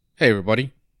Hey everybody,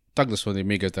 Douglas from the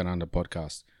Amigos Down Under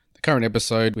podcast. The current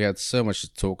episode, we had so much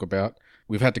to talk about.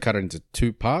 We've had to cut it into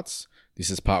two parts.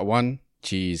 This is part one.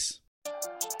 Cheers.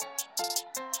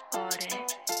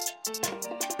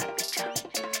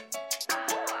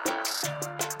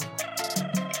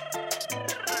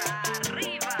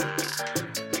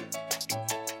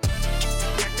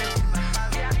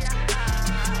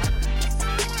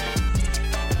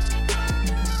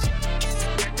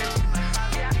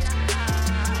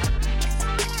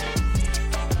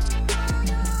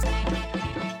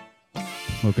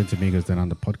 Welcome to Amigos Down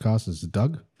Under podcast. This is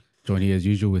Doug. Joined here as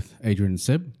usual with Adrian and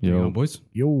Seb. Yo. How you going, boys?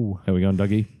 Yo. How we going,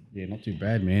 Dougie? Yeah, not too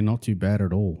bad, man. Not too bad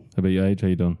at all. How about you, Age? How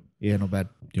you doing? Yeah, not bad.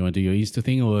 Do you want to do your Easter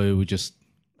thing or we just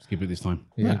skip it this time?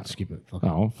 Yeah, Nah. skip it. Fuck it.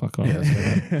 Oh, fuck off.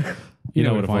 You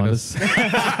know where to find us.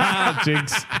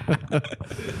 Jinx.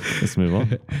 Let's move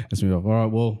on. Let's move on. All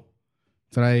right, well,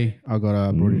 today I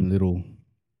got brought in a little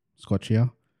scotch here.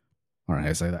 All right,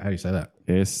 how do you say that?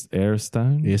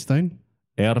 Airstone? Airstone.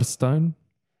 Airstone?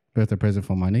 Birthday present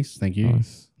for my niece. Thank you.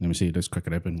 Nice. Let me see. Let's crack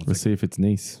it open. Let's see if it's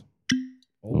nice.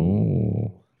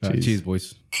 Oh. Cheers,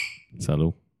 boys.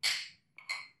 Salud.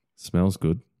 Smells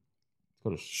good. It's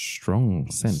got a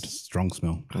strong scent. Strong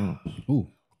smell. Oh,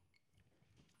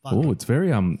 Ooh. it's very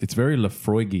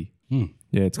Lafroigy. Hmm.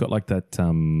 Yeah, it's got like that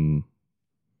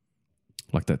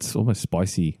almost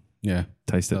spicy Yeah.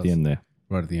 taste at the does. end there.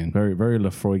 Right at the end. Very, very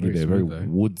Lafroigy Very there. Very smooth, though.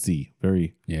 woodsy.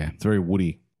 Very, Yeah. it's very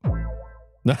woody.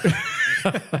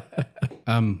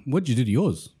 What'd you do to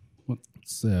yours?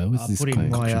 What's I this put in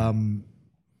concoction? my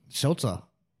seltzer,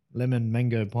 lemon,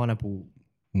 mango, pineapple.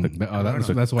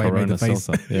 That's why he made the Corona face.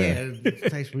 seltzer. Yeah, Yeah.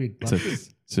 it tastes weird. It's But a, it's a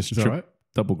Is that strip right?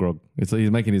 double grog. He's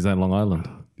making his own Long Island.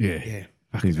 Yeah. yeah,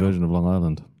 His version of Long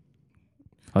Island.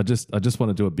 I just want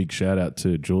to do a big shout out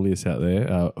to Julius out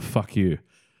there. Fuck you.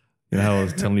 You know how I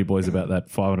was telling you boys about that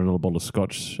 $500 bottle of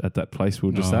scotch at that place we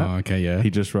were just Oh, at? okay, yeah. He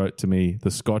just wrote to me, the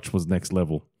scotch was next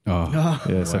level. Oh,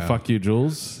 Yeah, so Wow. fuck you,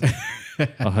 Jules.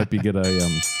 I hope you get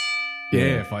a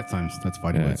yeah. Fight times. That's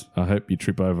fighting yeah, words. I hope you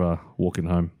trip over walking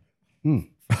home.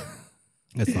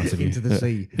 That's nice of you. into the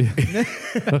sea.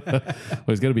 Well,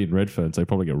 he's going to be in Redfern, so he'll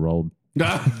probably get rolled.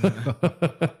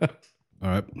 All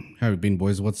right. How have you been,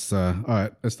 boys? What's all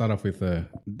right, let's start off with the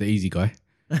easy guy.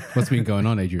 What's been going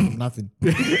on, Adrian? Nothing.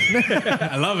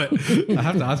 I love it. I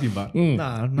have to ask you, but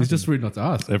Nah, it's just rude not to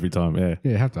ask. Every time, yeah.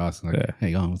 Yeah, I have to ask. Like, Yeah.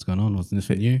 hey, on, what's going on? What's this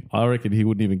for you? I reckon he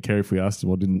wouldn't even care if we asked him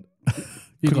or didn't.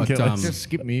 You Couldn't got care less. Just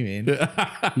skip me, man.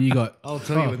 you got. I'll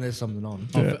tell you when there's something on.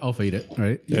 I'll feed it. All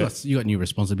right. You got new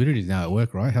responsibilities now at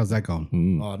work, right? How's that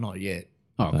going? Oh, not yet.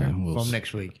 Oh, okay. Well, From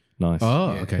next week. Nice.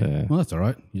 oh, okay. Yeah. Well, that's all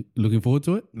right. You looking forward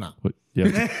to it? No. What, do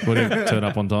you turn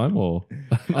up on time or?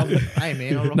 Hey,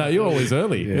 man. I'll rock No, it. you're always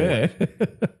early. Yeah.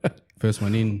 First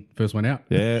one in, first one out.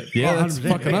 Yeah. That's 100%.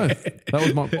 fucking oath.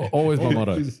 That was always my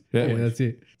motto. Yeah, Yeah. that's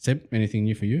it. Seb, anything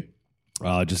new for you?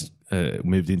 I just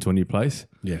moved into a new place.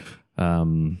 Yeah.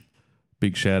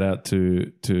 Big shout out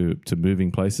to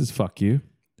moving places. Fuck you.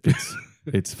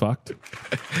 It's fucked.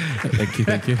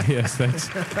 Thank you. Yes, thanks.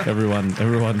 Everyone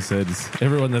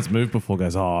that's moved before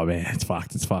goes, oh man, it's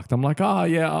fucked. I'm like,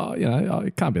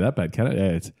 it can't be that bad, can it?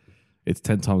 Yeah, it's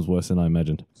 10 times worse than I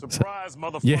imagined. Surprise,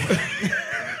 motherfucker. Yeah.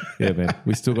 Yeah, man.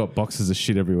 We still got boxes of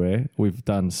shit everywhere. We've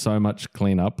done so much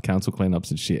cleanup, council cleanups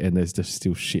and shit, and there's just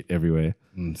still shit everywhere.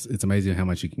 It's amazing how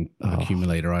much you can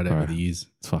accumulate over the years.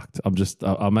 It's fucked.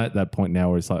 I'm at that point now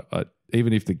where it's like,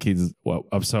 even if the kids,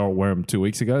 I've saw wear them 2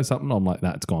 weeks ago, something, I'm like,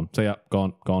 nah, it's gone. See ya,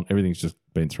 gone. Everything's just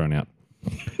been thrown out.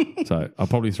 So I'll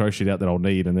probably throw shit out that I'll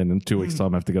need, and then in 2 weeks'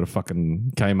 time, I have to go to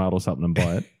fucking Kmart or something and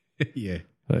buy it. Yeah.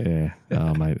 But yeah,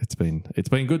 mate, it's been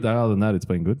good though. Other than that, it's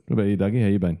been good. What about you, Dougie? How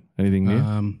you been? Anything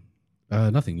new?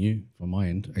 Nothing new from my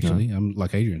end, actually. I'm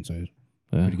like Adrian, so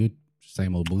Yeah. pretty good.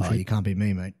 Same old Oh, bullshit. you can't beat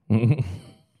me, mate.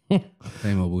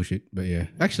 Same old bullshit. But yeah.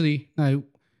 Actually, no,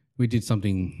 we did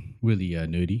something really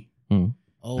nerdy.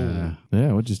 Oh,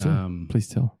 Yeah, what'd you do? Please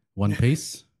tell. One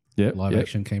Piece Yep. live yep,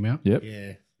 action came out. Yep.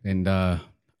 yeah. And I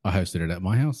hosted it at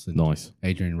my house. And Nice.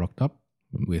 Adrian rocked up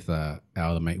with our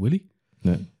other mate, Willie.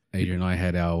 Yeah. Adrian and I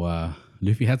had our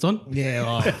Luffy hats on. Yeah,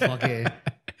 oh, fuck yeah.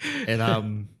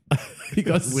 And You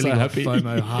guys are Willie so got happy.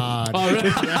 FOMO hard.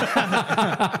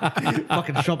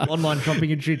 Fucking online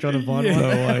shopping and shit, trying to find one. No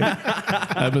way.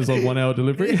 Amazon 1 hour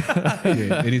delivery.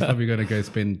 Yeah, and he's probably going to go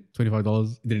spend $25.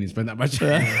 He didn't even spend that much.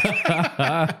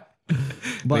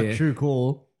 But yeah. true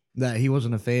call that he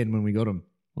wasn't a fan when we got him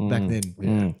back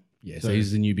then. Yeah, so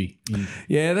he's a newbie.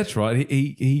 Yeah, that's right.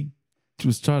 He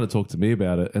was trying to talk to me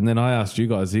about it, and then I asked you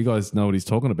guys. Do you guys know what he's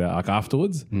talking about? Like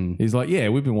afterwards, he's like, "Yeah,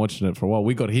 we've been watching it for a while.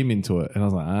 We got him into it," and I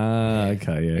was like,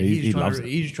 "Okay, yeah." He loves it.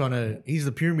 He's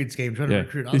the pyramid scheme trying to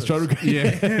recruit others. He's trying to.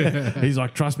 Yeah, he's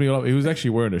like, "Trust me." He was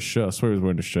actually wearing a shirt. I swear he was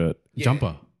wearing a shirt.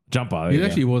 Jumper. Jumper. He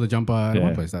actually wore the jumper at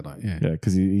one place that night. Yeah, Yeah,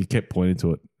 because he kept pointing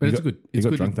to it. But he it's got, good. He It's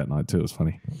got good. drunk that night too. It was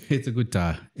funny. it's a good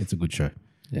show.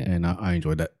 Yeah, and I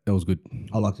enjoyed that. It was good.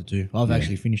 I liked it too. I've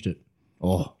actually finished it.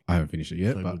 Oh, I haven't finished it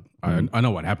yet, but I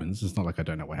know what happens. It's not like I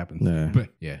don't know what happens. Yeah. But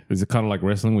yeah. Is it kind of like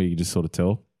wrestling where you just sort of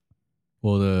tell?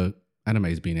 Well, the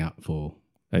anime's been out for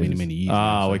Ages. many years. Oh,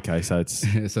 now, okay. So it's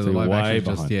so the live way action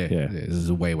is just behind. this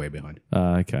is way behind.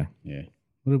 Okay. Yeah.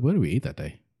 What did we eat that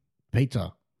day?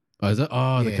 Pizza. Oh, is it?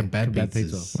 Oh, the Yeah, kebab kebab pizzas.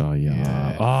 pizza. Oh yeah.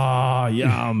 Yeah. Oh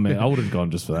yeah, man. I would have gone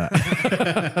just for that.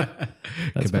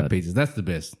 That's Kebab bad. pizzas. That's the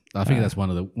best. I think that's one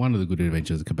of the good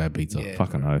adventures of kebab pizza. Yeah.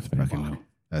 Fucking oath, man. Fucking hell.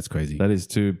 That's crazy. That is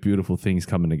two beautiful things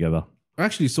coming together. I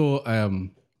actually saw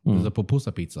there's a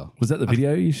pupusa pizza. Was that the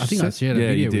video you I think I shared a Yeah,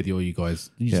 video you did. with you guys.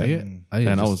 Did you Yeah. see it?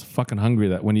 And I was fucking hungry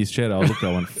that when you shared it, I looked at it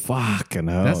and went, fucking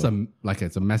hell. that's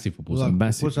it's a massive pupusa.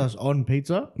 massive. Puts us on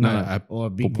pizza. Or a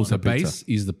big pupusa one. base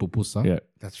is the pupusa. Yeah.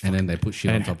 That's And then they put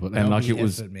shit on top of it. And like it the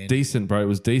was effort, man. decent, bro. It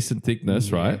was decent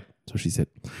thickness, right? That's what she said.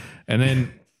 And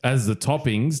then as the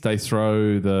toppings, they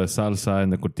throw the salsa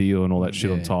and the cotillon and all that shit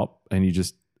on top, and you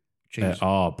just Cheese.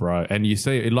 oh, bro. And you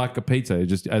see it like a pizza. It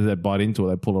just as they bite into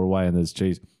it, they pull it away, and there's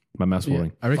cheese. My mouth's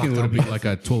watering. I reckon it would have been like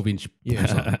a 12-inch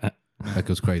pupusa. That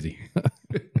goes crazy.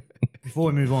 Before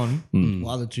we move on, Hmm.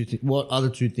 what other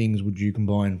two things would you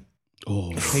combine? Oh,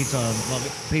 Pizza,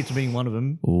 like pizza being one of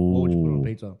them. What would you put on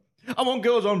pizza? I'm on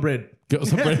girls on bread. Get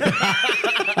some bread.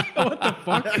 What the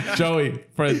fuck? Joey,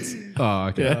 friends. oh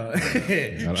okay.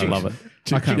 I love it.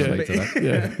 I can't relate to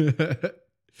that.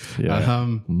 Yeah.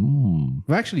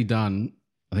 We've actually done.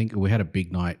 I think we had a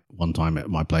big night one time at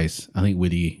my place. I think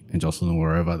Willie and Jocelyn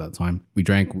were over at that time. We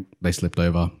drank. They slept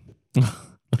over.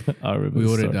 I remember. We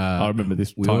this, ordered. sorry. I remember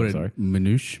this We time. ordered Sorry.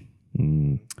 manouche.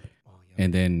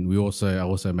 And then I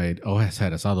also made. I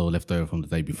had asado left over from the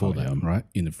day before that, right,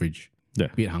 in the fridge. Yeah.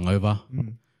 Bit hungover.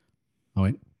 I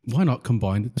went, why not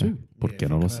combine the two? Put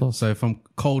get on a sauce. So from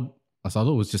cold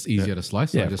asado, it was just easier to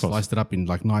slice. So Yeah, I of just course. sliced it up in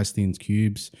like nice thin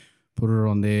cubes, put it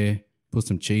on there, put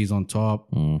some cheese on top,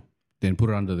 then put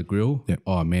it under the grill. Yep.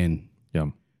 Oh man,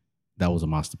 Yum. that was a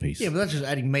masterpiece. Yeah, but that's just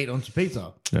adding meat onto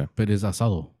pizza. But it's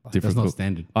asado. Different That's not cook.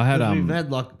 standard. I had We've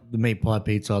had like the meat pie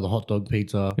pizza, the hot dog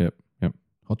pizza, Yep.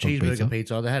 Hot dog cheeseburger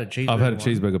pizza. They had a cheeseburger. I've had a one.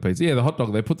 cheeseburger pizza. Yeah, the hot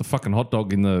dog. They put the fucking hot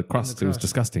dog in the crust. It was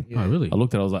disgusting. Oh really? I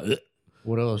looked at it. I was like, ugh.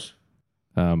 What else?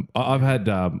 I've had.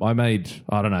 I made.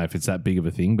 I don't know if it's that big of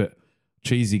a thing, but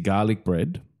cheesy garlic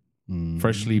bread,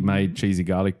 freshly made cheesy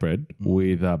garlic bread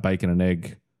with bacon and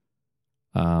egg,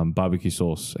 barbecue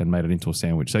sauce, and made it into a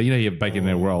sandwich. So you know you have bacon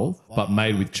and egg roll, but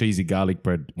made with cheesy garlic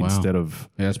bread instead of.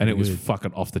 Yeah, that's and it pretty was good.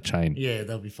 fucking off the chain. Yeah,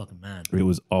 that would be fucking mad. It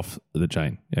was off the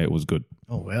chain. Yeah, it was good.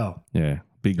 Oh wow. Yeah.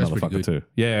 Big That's pretty motherfucker good. too.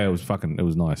 Yeah, it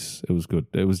was nice. It was good.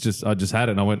 It was just, I just had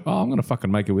it and I went, oh, I'm going to fucking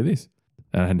make it with this.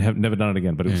 And I have never done it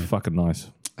again, but it was fucking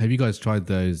nice. Have you guys tried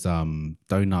those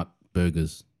donut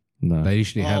burgers? No. They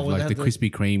usually have well, like they the have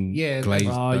Krispy Kreme Yeah, glazed.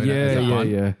 Oh, donut yeah, as a yeah, bun.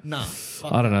 yeah. Nah.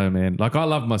 I don't know, man. Like, I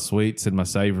love my sweets and my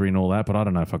savory and all that, but I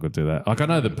don't know if I could do that. Like, I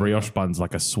know the brioche bun's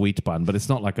like a sweet bun, but it's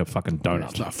not like a fucking It's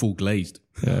donut. not full glazed.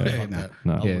 Fuck No. that.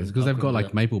 No. Yeah, because they've got couldn't like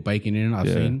do maple bacon in it. I've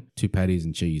seen 2 patties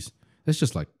and cheese. That's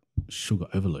just like sugar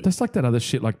overload. That's like that other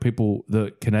shit, like people,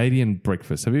 the Canadian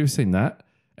breakfast. Have you ever seen that?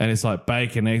 And it's like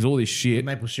bacon, eggs, all this shit.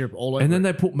 Maple syrup all over. And then it.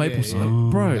 they put maple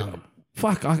syrup. Bro,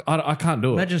 fuck, I can't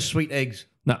do it. Imagine sweet eggs.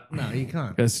 No. No, you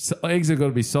can't. Eggs have got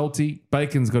to be salty.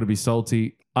 Bacon's got to be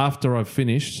salty. After I've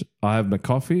finished, I have my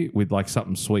coffee with like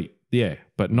something sweet. Yeah,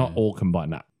 but not all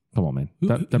combined. Nah, come on, man.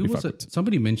 Don't be was fucked. it?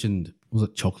 Somebody mentioned, was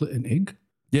it chocolate and egg?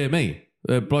 Yeah, me.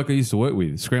 The bloke I used to work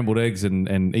with, scrambled eggs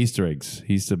and Easter eggs.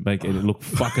 He used to make it look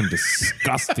fucking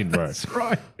disgusting, bro.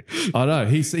 Right. I know.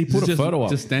 He put a just, photo up.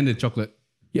 Just standard chocolate.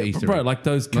 Yeah, Easter bro, egg. like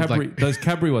those Not Cadbury, like- those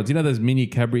Cadbury ones. You know those mini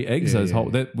Cadbury eggs, those yeah, whole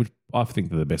that which I think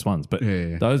they're the best ones. But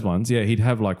Yeah. those ones, yeah, he'd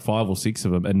have like 5 or 6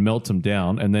 of them and melt them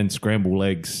down and then scramble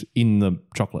eggs in the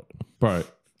chocolate, bro.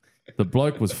 The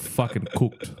bloke was fucking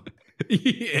cooked,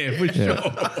 Yeah, for sure.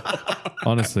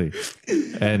 honestly.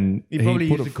 And He probably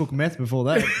put used to cook meth before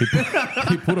that.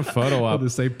 he put a photo up The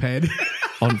same pad.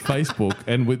 on Facebook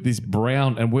and with this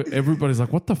brown, and everybody's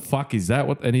like, "What the fuck is that?"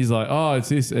 And he's like, "Oh, it's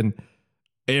this," and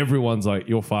everyone's like,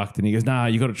 "You're fucked." And he goes, "Nah,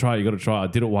 you got to try. You got to try." I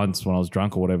did it once when I was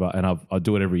drunk or whatever, and I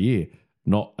do it every year.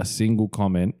 Not a single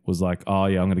comment was like, "Oh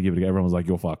yeah, I'm going to give it a go." Everyone was like,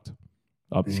 "You're fucked."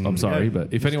 I'm sorry,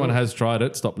 but if anyone has tried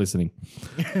it, stop listening.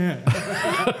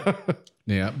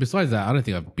 Yeah. Besides that, I don't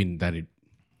think I've been that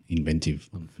inventive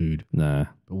on food. Nah.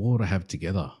 But what would I have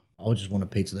together? I just want a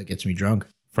pizza that gets me drunk.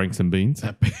 Franks and beans.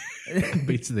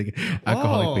 Pizza,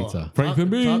 alcoholic pizza. Franks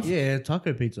and beans. Yeah,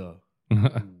 taco pizza.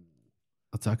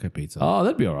 A taco pizza. Oh,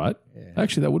 that'd be all right. Yeah.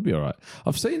 Actually, that would be all right.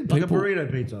 I've seen Like people. a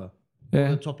burrito pizza.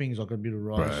 Yeah. The toppings like a bit of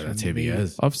rice. Bro, that's and heavy meat.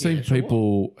 as. I've seen Yeah, so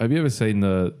people. Have you ever seen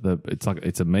the?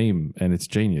 It's a meme and it's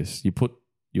genius. You put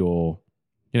your,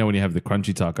 when you have the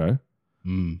crunchy taco,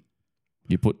 Mm.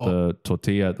 you put the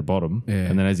tortilla at the bottom, Yeah.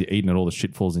 and then as you're eating it, all the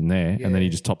shit falls in there, and then you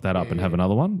just top that up and have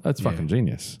another one. That's Yeah. fucking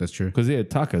genius. That's true. Because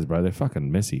tacos, bro, they're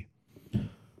fucking messy.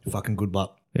 Fucking good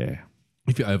butt. Yeah,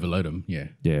 If you overload them, yeah.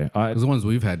 yeah. Because the ones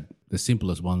we've had, the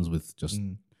simplest ones with just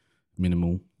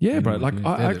minimal. Yeah, bro. minimal Like things,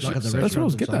 I they're the actually, shit. Like at the that's what I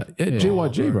was restaurants getting and at. Yeah,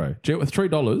 GYG, bro. With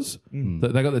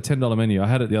 $3, they got the $10 menu. I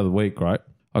had it the other week, right?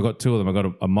 I got two of them. I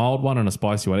got a mild one and a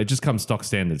spicy one. It just comes stock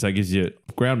standard. So it gives you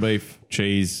ground beef,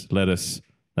 cheese, lettuce.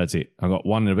 That's it. I got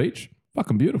one of each.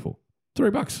 Fucking beautiful.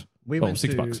 $3. We Oh, went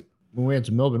 $6. to, when we went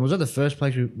to Melbourne. Was that the first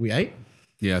place we ate?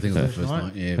 Yeah, I think it was the first Right.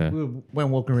 night. Yeah. We went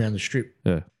walking around the strip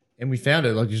Yeah. and we found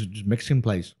it like just Mexican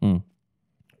place.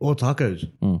 All tacos.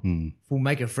 Full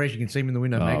make it fresh. You can see him in the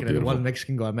window making it. beautiful. One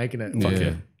Mexican guy making it. Fuck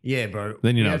yeah. Yeah, bro.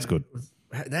 Then you know We it's good.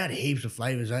 They had heaps of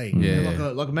flavors, eh?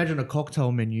 Yeah. Like imagine a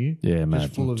cocktail menu. Yeah, man.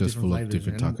 Just full of Just different full of flavors.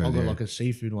 different And tacos, I got yeah. like a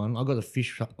seafood one. I got the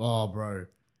fish. Oh, bro.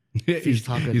 He's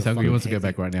tacos he's are hungry. He wants to fucking go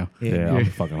back right now. Yeah,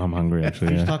 I'm hungry actually.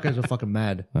 Fish Yeah. tacos are fucking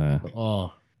mad. Yeah.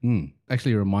 Oh,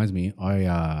 Actually, it reminds me,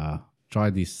 I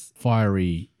tried this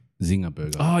fiery zinger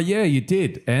burger. Oh yeah, you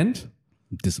did, and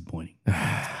Disappointing.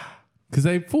 because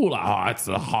they fool. Oh, it's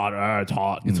hot. It's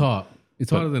hot. It's hot.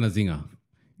 It's hotter than a zinger.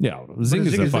 Yeah,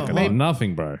 zingers are zingers fucking not hot.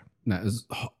 nothing, bro. No, it's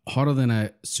hotter than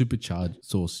a supercharged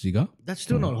sauce zinger, that's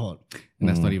still not hot. and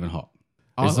that's not even hot.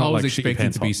 I It's not was like shit your expecting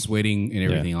pants to be hot. sweating and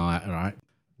everything like that, right?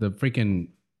 The freaking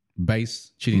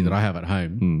base chili that I have at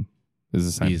home It's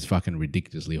the same. is fucking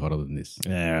ridiculously hotter than this.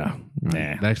 Yeah, nah.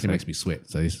 That actually makes me sweat,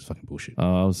 so this is fucking bullshit.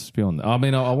 I was spewing. I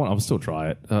mean, I'll still try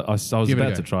it. I was Give it a about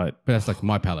go. to try it. But that's like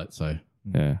my palate, so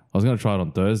Yeah, I was going to try it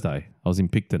on Thursday. I was in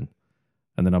Picton,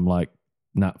 and then I'm like,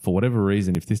 nah. For whatever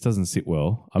reason, if this doesn't sit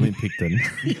well, I'm in Picton.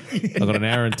 I got an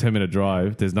hour and 10-minute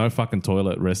drive. There's no fucking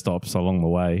toilet rest stops along the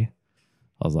way.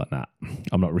 I was like, nah,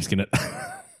 I'm not risking it.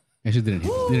 actually didn't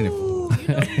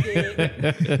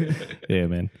Yeah,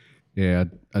 man. yeah,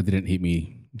 I didn't hit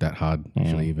me that hard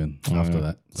actually even after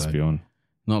that. So Spewing.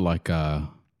 not like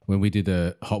when we did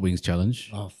the hot wings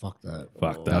challenge. Oh, fuck that.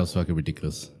 Fuck That that. was fucking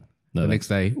ridiculous. No, The next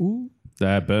day,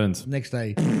 That burns. Next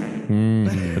day.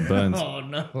 It burns. Oh,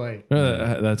 no way.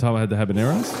 Remember that time I had the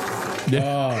habaneros?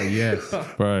 oh yes,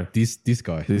 Bro. this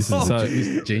guy, This is so.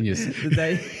 this genius. The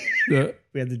day Yeah.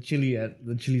 we had the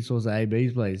chili sauce at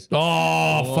AB's place.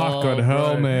 Oh, fucking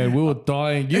hell, bro. man. We were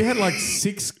dying. You had like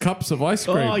 6 cups of ice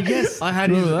cream. Oh, yes. I had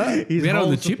Remember that? his We had it on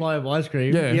whole the chip? supply of ice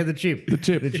cream. Yeah. He had the chip. The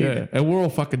chip. Yeah. And we're all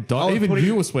fucking I dying. was Even putting-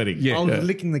 you were sweating. I was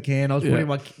licking the can. I was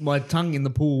putting my tongue in the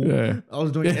pool. Yeah. I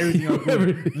was doing everything I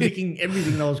could. Licking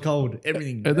everything that was cold.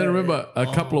 Everything. And then remember, a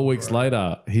couple of weeks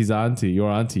later,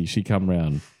 your auntie, she come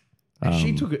round.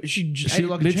 She took it. She just She ate it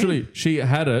like a literally, champ. she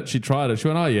had it. She tried it. She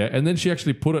went, oh yeah. And then she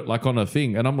actually put it like on her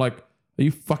thing. And I'm like, are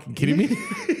you fucking kidding me?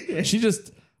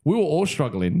 We were all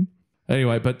struggling.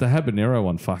 Anyway, but the habanero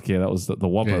one, fuck yeah, that was the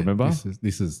Whopper, Yeah, remember?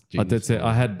 This is I did genius. say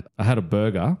I had a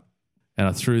burger and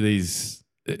I threw these.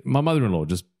 My mother-in-law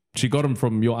she got them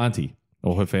from your auntie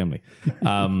or her family,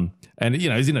 and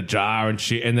it's in a jar and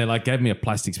shit. And they like gave me a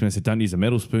plastic spoon. I said, "Don't use a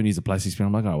metal spoon, use a plastic spoon."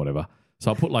 I'm like, "Oh, whatever." So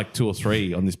I put like 2 or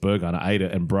 3 on this burger and I ate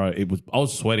it. And bro, I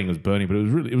was sweating, it was burning, but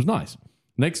it was nice.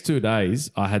 Next 2 days,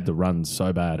 I had the runs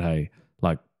so bad. Hey,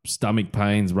 like stomach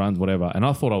pains, runs, whatever. And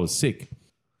I thought I was sick.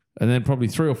 And then probably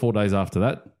 3 or 4 days after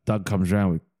that, Doug comes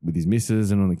around with his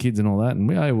missus and all the kids and all that. And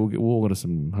we'll all go to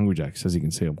some Hungry Jacks. As you can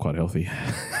see, I'm quite healthy.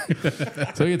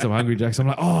 So we get some Hungry Jacks. I'm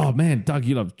like, oh, man, Doug,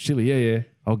 you love chili. Yeah.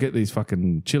 I'll get these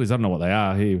fucking chilies. I don't know what they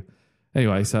are here.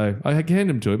 Anyway, so I hand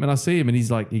them to him and I see him and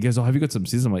he goes, oh, have you got some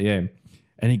scissors? I'm like, yeah.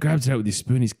 And he grabs it out with his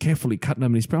spoon. He's carefully cutting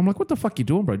them in his spoon. I'm like, what the fuck you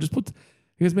doing, bro? Just put...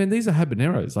 He goes, man, these are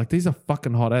habaneros. Like, these are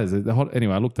fucking hot as. They're hot.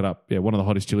 Anyway, I looked it up. Yeah, one of the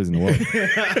hottest chilies in the world.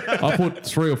 I put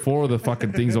 3 or 4 of the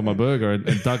fucking things on my burger and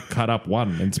Doug cut up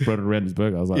one and spread it around his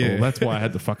burger. I was like, well, that's why I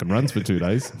had the fucking runs for 2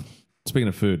 days. Speaking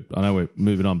of food, I know we're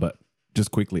moving on, but just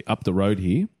quickly, up the road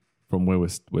here from where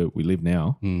we live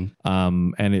now, and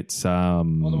it's... Oh,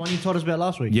 the one you told us about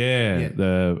last week. yeah.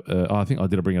 I think I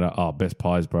did bring it up. Oh, best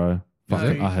pies, bro.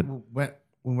 Fucking, I had...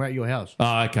 When we're at your house.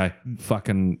 Oh, okay.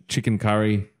 Fucking chicken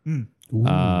curry. The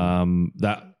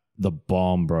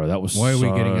bomb, bro. That was Why are we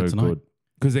so getting it tonight? good.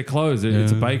 Because they're closed.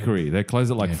 It's a bakery. They're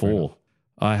closed at like Yeah, fair 4.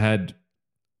 I had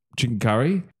chicken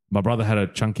curry, My brother had a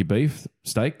chunky beef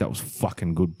steak that was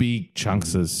fucking good. Big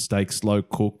chunks of steak, slow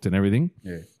cooked and everything.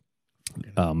 Yeah.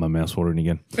 My mouth's watering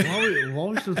again. Why are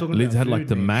we still talking Liz about had like food,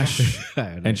 the man? mash,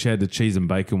 and she had the cheese and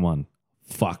bacon one.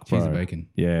 Fuck, bro. Cheese and bacon.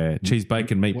 Yeah, cheese,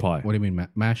 bacon, meat pie. What do you mean,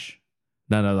 mash?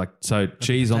 No, like so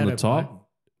cheese on the potato top, pie.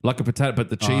 like a potato, but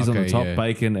the cheese on the okay, top, yeah.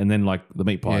 bacon, and then like the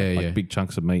meat pie, Yeah, like yeah. big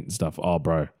chunks of meat and stuff. Oh,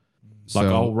 bro. Like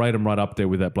So- I'll rate them right up there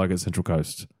with that bloke at Central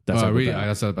Coast. That's how Oh, good really? they are. I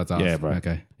was about to ask. Yeah, bro.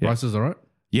 Okay. Yeah. Prices all right?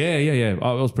 Yeah.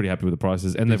 I was pretty happy with the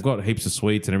prices, and they've got heaps of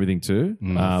sweets and everything too.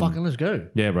 Fucking let's go.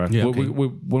 Yeah, bro. Yeah, we, okay.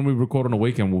 when we record on a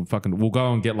weekend, we'll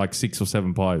go and get like 6 or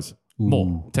 7 pies.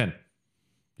 More, 10.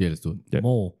 Yeah, let's do it. Yeah.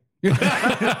 More. All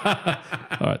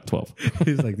right, 12.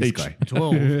 He's like this Each. guy.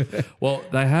 12. Well,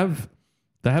 they have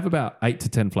about 8 to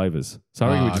 10 flavors. So I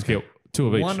reckon we just okay. get 2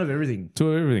 of each. One of everything.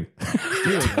 2 of everything.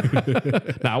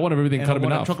 Nah, one of everything. And Cut I them in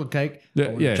want a half. chocolate cake. Yeah, I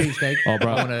want yeah. a cheesecake. Oh,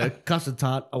 bro. I want a custard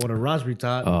tart. I want a raspberry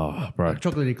tart. Oh, bro. A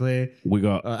chocolate eclair. We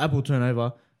got Apple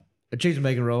turnover. A cheese and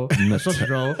bacon roll. A sausage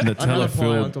roll. Nutella Another pie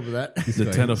filled- on top of that.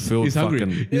 the tenor filled He's hungry.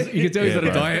 fucking. You can tell he's Yeah, on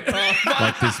a bro. diet.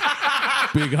 Like this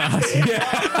big ass.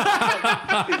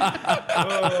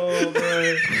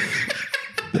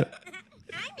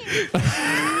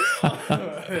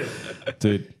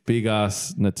 Dude, big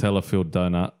ass Nutella filled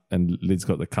donut, and Lid's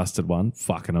got the custard one.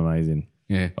 Fucking amazing.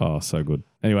 Yeah. Oh, so good.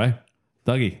 Anyway,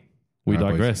 Dougie, we All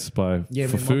right, digress for man,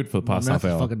 food for the my past mouth half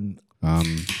is hour. Fucking, All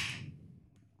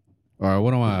right.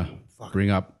 What do I bring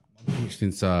up?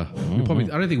 Since I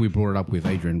don't think we brought it up with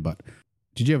Adrian, but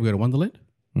did you ever go to Wonderland?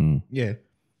 yeah.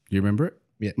 Do you remember it?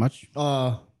 Yeah. Much?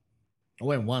 I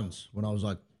went once when I was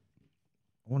like,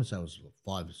 I want to say I was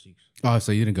 5 or 6. Oh,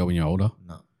 so you didn't go when you were older?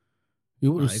 No. It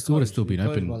would it have closed. still been It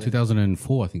closed by open. then.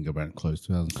 2004, I think about it closed.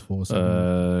 2004 or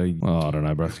something. I don't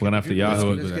know, bro. We're gonna have to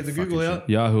Yahoo Let's it. get the Fucking Google shit. out.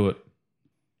 Yahoo it.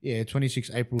 Yeah,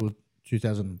 26 April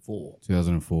 2004.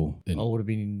 2004. Then. I would have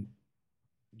been in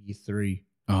year 3.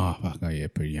 Oh, fuck. Oh, yeah,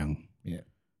 pretty young. Yeah.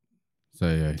 So,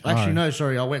 yeah. Actually, All right. no,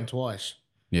 sorry, I went twice.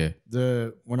 Yeah.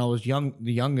 When I was young,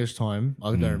 the youngest time,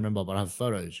 I don't remember, but I have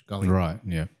photos going. Right.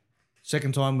 Yeah.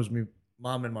 Second time was my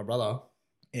mum and my brother,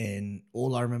 and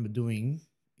all I remember doing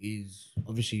is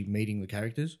obviously meeting the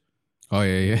characters, Oh,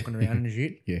 yeah, yeah. walking around and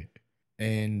shit, Yeah.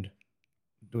 and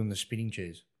doing the spinning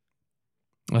chairs.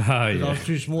 Ah, 'Cause I yeah. was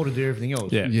too small to do everything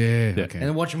else. Yeah. Yeah. Yeah. Okay. And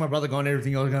then watching my brother go on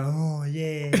everything, I was going, oh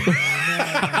yeah.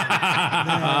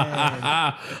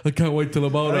 I can't wait till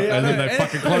I'm older. yeah, and then I they know.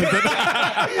 fucking closed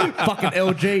it. Fucking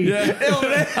LG.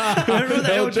 Yeah. Remember the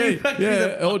LG?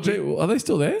 Yeah, LG. Are they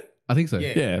still there? I think so.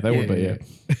 Yeah. Yeah, they would be. yeah.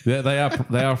 Yeah,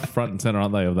 they are front and center,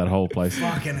 aren't they, of that whole place?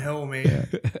 Fucking hell, man.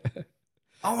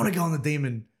 I want to go on the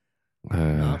demon.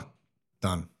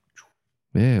 Done.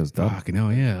 Yeah, it was dumb. Fucking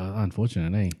hell, yeah.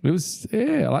 Unfortunate, eh? It was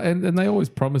and they always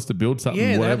promised to build something,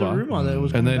 Yeah, they had whatever. the rumor that it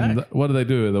was and coming then back. what do they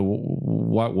do? The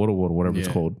White Water, whatever it's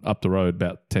Yeah. called, up the road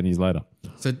about 10 years later.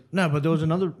 So, No, but there was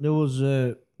There's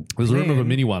a rumor of a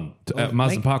mini one at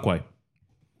Marsden Parkway.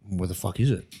 where the fuck is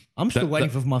it? I'm still That- waiting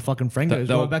for my fucking Frangos. that-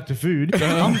 Going back to food.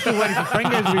 I'm still waiting for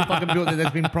Frangos to be fucking built that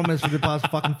that's been promised for the past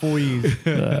fucking 4 years.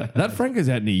 That Franco's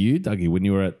out near you, Dougie, when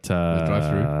you were at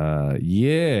drive-thru?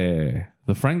 Yeah,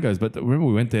 the Francos. But remember,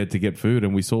 we went there to get food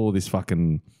and we saw all this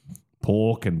fucking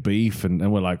pork and beef,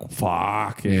 and we're like,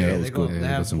 fuck, yeah, it was they got, good. they they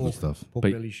have got some good pork, stuff. pork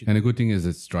But- belly shit. And the good thing is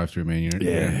it's drive-through, man.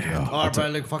 Yeah. All right, bro,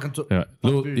 look, fucking. Yeah.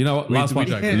 You know what? Last one,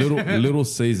 Little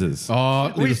Caesars.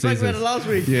 Oh, We spoke about it last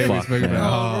week. Yeah, we Fuck, spoke man.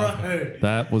 about Oh, bro.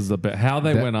 That was the best. How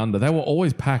they went under. They were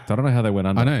always packed. I don't know how they went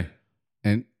under. I know.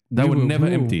 And They were never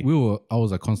empty. I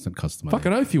was a constant customer.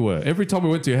 Fucking oath you were. Every time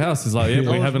we went to your house, it's like, yeah, That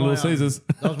we're was having my, Little Caesars.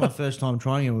 That was my first time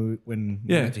trying it when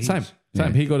we Yeah, went to same. his.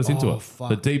 Same. He got us into Oh, it. fuck.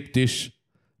 The deep dish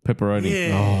pepperoni.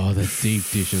 Yeah. Oh, the deep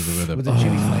dishes with the With the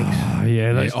chili flakes. Oh,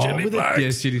 yeah, those Yeah, chili with flakes.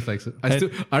 Yes, chili flakes.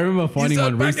 I remember finding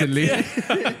still one had packets,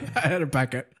 recently. yeah. I had a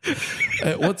packet.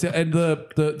 What's it? And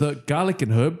the garlic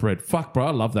and herb bread. Fuck, bro,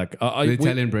 I love that. The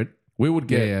Italian bread. We would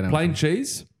get Yeah, I know. plain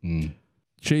cheese,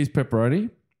 cheese pepperoni,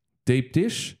 deep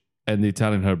dish, and the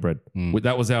Italian herb bread.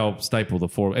 That was our staple, the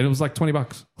four. And it was like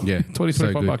 $20. Yeah, 20, so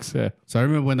 25 good. bucks. Yeah. So I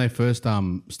remember when they first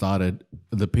started,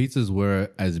 the pizzas were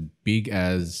as big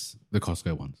as the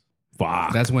Costco ones.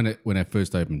 Fuck. That's when it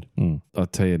first opened. I'll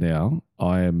tell you now,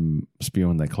 I am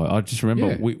spewing that clothes. I just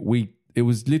remember Yeah. it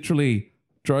was literally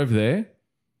drove there.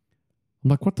 I'm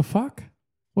like, what the fuck?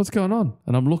 What's going on?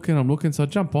 And I'm looking. So I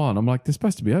jump on. I'm like, they're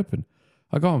supposed to be open.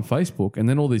 I go on Facebook and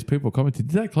then all these people commented,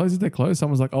 did they close? Did they close?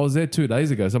 Someone's like, I was there 2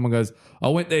 days ago. Someone goes, I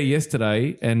went there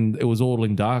yesterday and it was all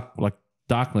in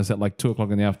darkness at like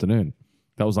 2:00 in the afternoon.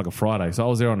 That was like a Friday. So I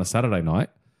was there on a Saturday night.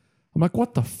 I'm like,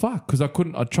 what the fuck? Because I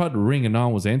tried to ring and no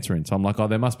one was answering. So I'm like, oh,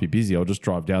 they must be busy. I'll just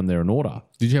drive down there and order.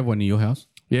 Did you have one in your house?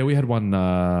 Yeah, we had one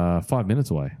 5 minutes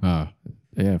away. Ah.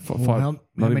 Yeah, how not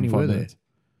many even were 5 there? minutes.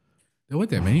 There weren't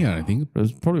that many, I don't think. It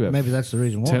was probably about Maybe that's the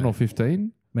reason why. 10 or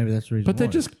 15. Maybe that's the reason But why.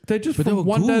 they just But they from were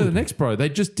one day to the good. next, bro, they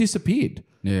just disappeared.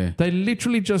 Yeah. They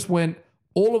literally just went,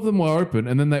 all of them were open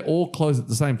and then they all closed at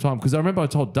the same time. Because I remember I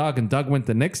told Doug and Doug went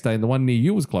the next day and the one near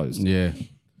you was closed. Yeah.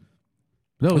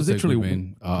 That It was so literally good,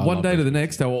 man. Oh, I one love day that. to the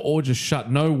next, they were all just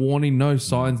shut. No warning, no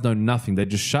signs, no nothing. They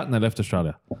just shut and they left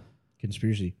Australia.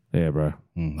 Conspiracy. Yeah, bro.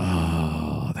 Mm-hmm.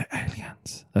 Oh, they're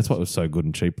aliens. That's what was so good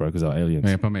and cheap, bro, because they're aliens.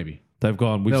 Yeah, but maybe. They've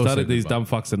gone, we've That was so studied good, these bro. dumb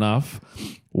fucks enough.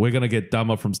 We're going to get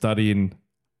dumber from studying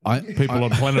people I, on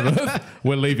planet Earth.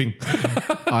 We're leaving.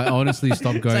 I honestly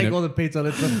stopped going. Take all the pizza.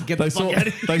 Let's get They the saw, fuck out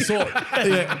of here. they saw,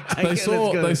 yeah, Take they it, saw,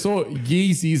 let's go. they saw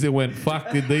Yeezys and went,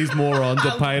 fuck, did these morons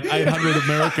are paying 800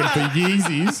 American for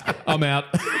Yeezys? I'm out.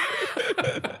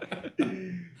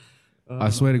 I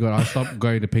swear to God, I stopped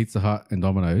going to Pizza Hut and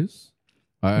Domino's.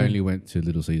 I only went to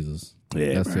Little Caesars.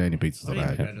 Yeah, That's bro. the only pizzas I that I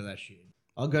didn't go had. to that shit.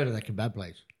 I'll go to that kebab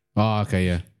place. Oh, okay,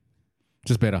 yeah.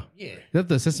 Just better. Yeah. That's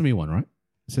the sesame one, right?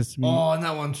 Sesame. Oh, and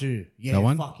that one too. Yeah, That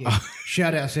one? fuck yeah.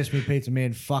 Shout out Sesame Pizza,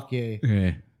 man. Fuck yeah.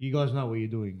 Yeah. You guys know what you're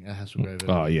doing at Hasselgrove.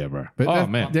 Oh, yeah, bro. But Oh, that-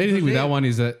 man. the only thing with Yeah. that one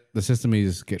is that the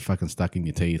sesames get fucking stuck in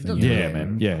your teeth. And Yeah,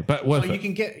 man. Yeah, but worth So it. you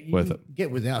can get Worth get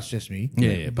without sesame.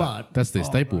 Yeah, but that's their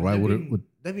staple, bro, right?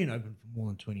 They've been open for more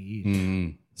than 20 years.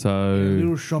 Mm. A So,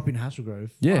 little shop in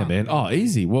Hasselgrove. yeah, Fuck. man. Oh,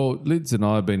 easy. Well, Lids and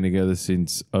I have been together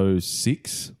since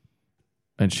 06,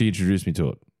 and she introduced me to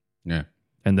it. Yeah.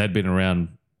 And they'd been around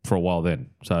for a while then.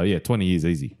 So, yeah, 20 years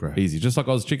easy. Bro. Easy. Just like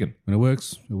Oz Chicken. When it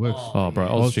works, it works. Oh, bro,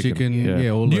 Oz Chicken, yeah,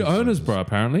 all New those owners, places. bro,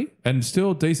 apparently, and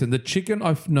still decent. The chicken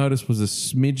I've noticed was a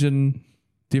smidgen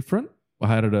different. I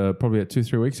had it probably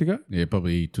 2-3 weeks ago. Yeah,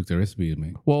 probably took the recipe,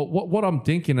 mate. Well, what I'm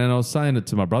thinking, and I was saying it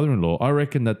to my brother-in-law, I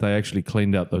reckon that they actually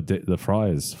cleaned out the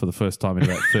fryers for the first time in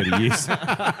about 30 years.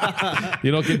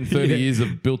 You're not getting 30 years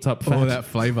of built-up fat. All that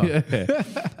flavor. Yeah.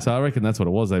 So I reckon that's what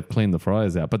it was. They've cleaned the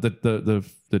fryers out, but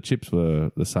the chips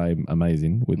were the same,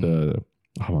 amazing. With the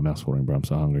my mouth's watering, bro. I'm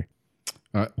so hungry.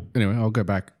 Anyway, I'll go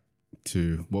back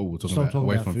to what we were talking Stop about talking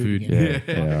away about from food food. again.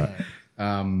 Yeah,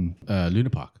 right. Luna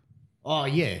Park. Oh,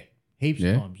 yeah. Heaps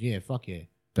Yeah? of times. Yeah, fuck yeah.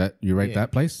 That you rate Yeah.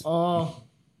 that place? Oh,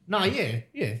 no, yeah.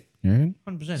 Yeah.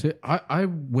 100%. So I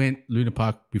went Luna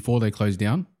Park before they closed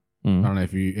down. Mm. I don't know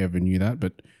if you ever knew that,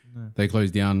 but they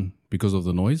closed down because of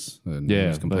the noise. And Yeah,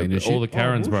 noise complaining and all the shit.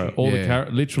 Karens, bro. bullshit. All Yeah.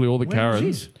 literally all the When was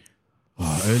Karens. this?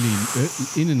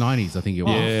 Early in the 90s, I think it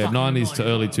was. Yeah, fucking 90s to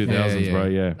early 2000s, Yeah, bro.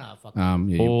 Yeah. Nah, fuck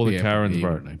Yeah, All the yeah, Karens, you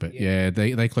bro. wouldn't know. But yeah,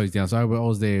 they closed down. So I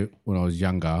was there when I was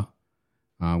younger.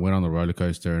 Went on the roller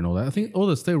coaster and all that. I think all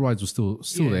the stair rides were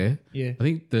still Yeah, there. yeah. I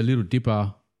think the Little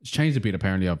Dipper it's changed a bit.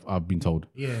 Apparently, I've been told.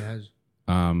 Yeah, it has.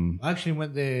 I I actually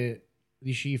went there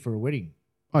this year for a wedding.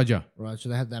 yeah. Right, so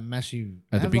they had that massive At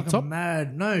they the have Big like a Top?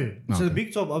 mad no. So Okay. the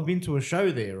Big Top, I've been to a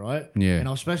show there, right? Yeah. And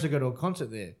I was supposed to go to a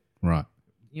concert there. Right.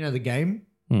 You know the game.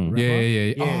 Mm. Yeah, Remember?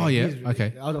 yeah, yeah. Oh, yeah. he's-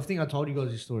 Okay. I think I told you guys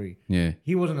this story. Yeah.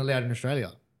 He wasn't allowed in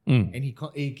Australia, Mm. and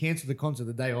he cancelled the concert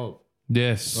the day of.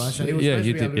 Yes. Right, so it was yeah, supposed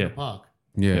you to be at did. Luna Yeah. Park,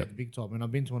 Yeah. at the Big Top, and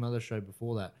I've been to another show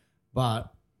before that.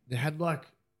 But they had like,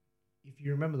 if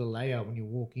you remember the layout when you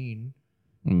walk in,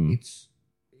 Mm. it's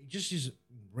just this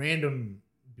random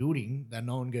building that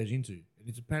no one goes into, and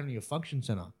it's apparently a function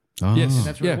center. Oh. Yes. And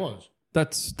that's where Yeah. it was.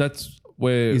 That's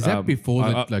where. Is that before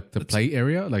I- like the play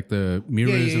area, like the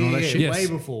mirrors and all that shit? Yes. Way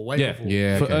before, way Yeah. before.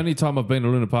 Yeah. The Okay. only time I've been to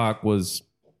Luna Park was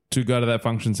to go to that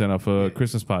function center for a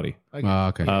Christmas party Okay.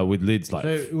 Okay. with Lids, like So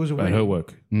it was a at wedding. her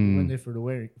work. We went there for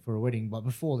a wedding, but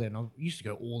before then, I used to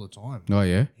go all the time. Oh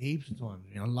yeah. Heaps of times.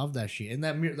 I love that shit. And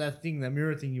that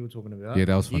mirror thing you were talking about. Yeah,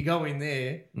 that was fun. You go in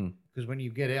there Mm. because when you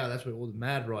get out, that's where all the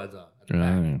mad rides are. At the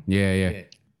back. Yeah. Yeah. Yeah.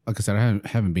 Like I said, I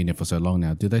haven't been there for so long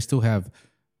now. Do they still have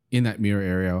in that mirror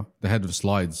area? They had the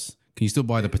slides. Can you still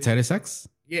buy the potato sacks?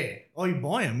 Yeah. Oh, you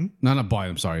buy them? No, not buy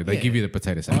them. Sorry, they Yeah. give you the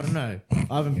potato I sacks. don't know.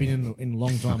 I haven't been in a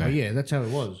long time, but yeah, that's how it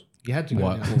was. You had to go.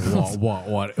 What? now.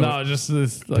 What? No, just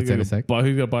this. Like, Potato sack? Buy,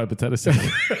 who's gonna buy a potato sack?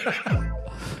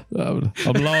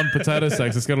 I'm low on potato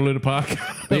sacks. Let's go to Luna Park.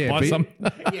 Yeah, buy but- some.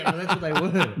 Yeah, but that's what they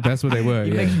were. That's what they were. It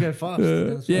Yeah. makes you go fast.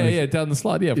 That's Yeah, what- yeah, down the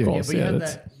slide. Yeah, of Yeah. Yeah, course. but you Yeah, had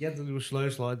that's, that. You had the little slow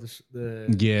slide,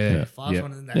 the Yeah. fast Yeah.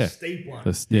 one, and that Yeah. steep one.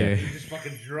 yeah. You just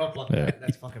fucking drop like that.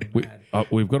 That's fucking mad.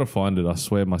 We've got to find it. I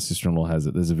swear my sister-in-law has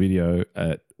it. There's a video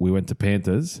we went to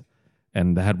Panthers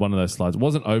and they had one of those slides. It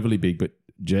wasn't overly big, but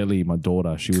Jelly, my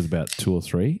daughter, she was about 2 or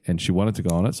 3 and she wanted to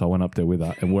go on it. So I went up there with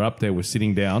her and we're up there, we're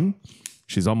sitting down.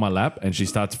 She's on my lap and she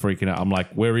starts freaking out. I'm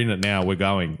like, we're in it now. We're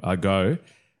going. I go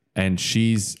and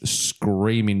she's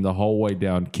screaming the whole way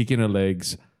down, kicking her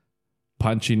legs,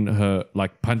 punching her,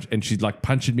 and she's like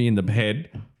punching me in the head.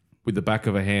 with the back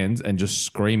of her hands and just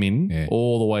screaming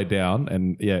all the way down.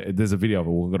 And there's a video of it.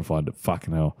 We've got to find it.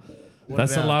 Fucking hell.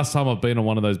 That's the last time I've been on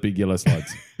one of those big yellow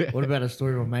slides. What about a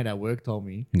story my mate at work told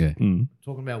me? Yeah.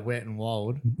 Talking about Wet and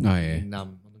Wild Oh yeah. in,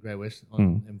 on the Great West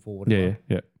on M4. Whatever.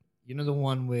 Yeah. You know the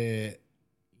one where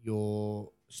you're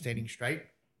standing straight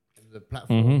and the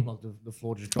platform, like the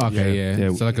floor just drops. Okay. Yeah.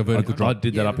 So like a vertical I drop.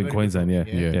 did that Yeah, up the in vertical Queensland. drop,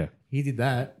 Yeah. yeah. He did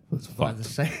that. It's fucked. the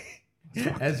same.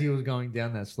 As he was going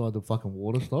down that slide, the fucking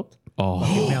water stopped. Oh.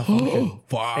 It malfunctioned,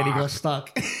 Fuck. and he got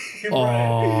stuck.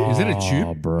 Oh, Is it a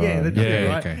tube? bro? Yeah, the tube, yeah.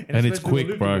 right? okay. And it's supposed to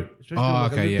do a quick, bro. loop-de-loop. It's supposed to do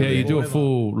like a okay, yeah. loop-de-loop Yeah, you or do a whatever.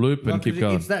 full loop and Like, keep 'cause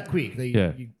going. It's that quick that you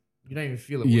don't even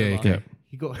feel it. Yeah, whatever. okay.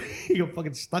 He got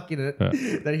fucking stuck in it.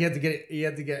 That he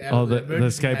had to get out Oh, of the emergency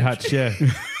escape hatch. Yeah.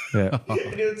 Yeah. And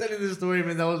he was telling the story,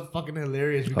 man. That was fucking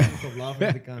hilarious. We couldn't stop laughing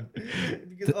at the cunt.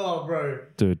 Because, oh, bro.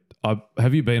 Dude,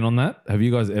 have you been on that? Have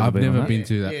you guys ever I've been on never that? been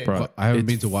to that. Yeah. Bro, I haven't It's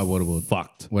been to Whitewater World.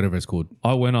 Fucked. Whatever it's called.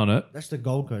 I went on it. That's the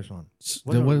Gold Coast one.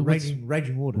 what's-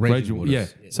 Raging Water. Raging Waters. Yeah.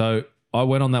 So I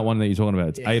went on that one that you're talking about.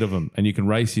 It's 8 of them, and you can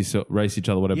race each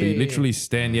other, whatever. Yeah, you yeah, literally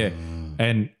stand,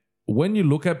 and when you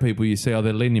look at people, you see, oh,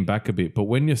 they're leaning back a bit. But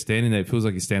when you're standing there, it feels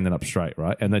like you're standing up straight,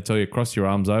 right? And they tell you cross your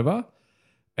arms over.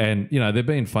 And, you know, they're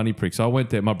being funny pricks. So I went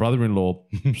there. My brother-in-law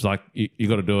was like, you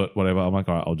got to do it, whatever. I'm like,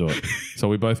 all right, I'll do it. So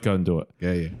we both go and do it.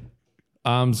 Yeah.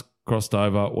 Arms crossed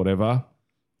over, whatever.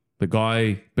 The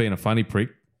guy being a funny prick.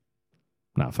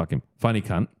 Nah, fuck him. Funny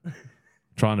cunt.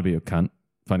 Trying to be a cunt.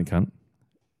 Funny cunt.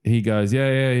 He goes,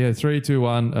 yeah. 3, 2,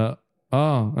 1.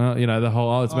 You know, the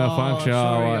whole, it's malfunction.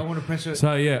 Sorry, I want to press it. So,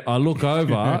 I look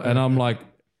over and I'm like,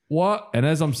 what? And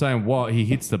as I'm saying what, he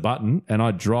hits the button and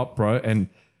I drop, bro. And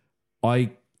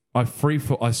I free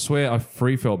fall. I swear I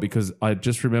free fell because I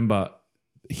just remember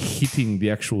hitting the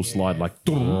actual slide like,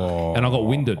 and I got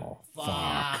winded.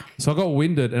 Fuck. So I got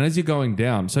winded, and as you're going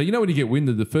down, so you know when you get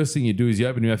winded, the first thing you do is you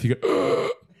open your mouth, you go,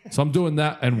 so I'm doing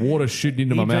that, and water shooting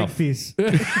into my mouth. Piss. He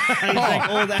drank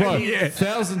all that. Bro,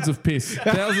 thousands of piss,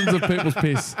 thousands of people's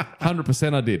piss,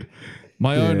 100% I did.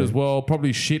 My own as well,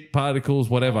 probably shit particles,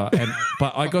 whatever.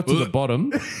 But I got to the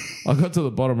bottom.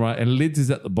 Right, and Lids is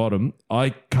at the bottom.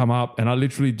 I come up and I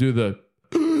literally do the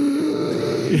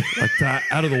like that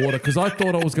out of the water because I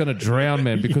thought I was going to drown,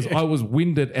 man, because I was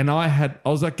winded and I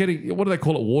was like getting, what do they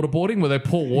call it, waterboarding, where they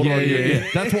pour water on you. Yeah,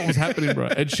 that's what was happening, bro.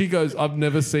 And she goes, I've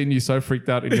never seen you so freaked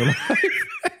out in your life.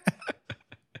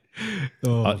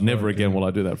 Never again will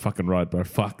I do that fucking ride, bro.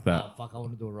 Fuck that. Oh, fuck, I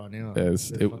want to do it right now. Yes,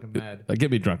 It's fucking mad.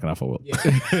 Get me drunk enough, I will.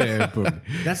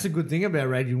 That's the good thing about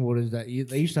Raging Water is that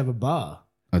they used to have a bar.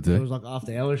 I It do. was like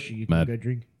after hours, you Mad. could go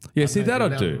drink. Yeah, I see, don't know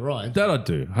that if I'd you're do. allowed to ride. That I'd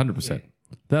do, 100%.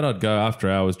 That I'd go after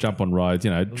hours, jump on rides,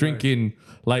 drink in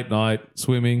late night,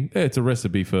 swimming. Yeah, it's a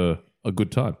recipe for a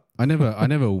good time. I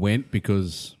never went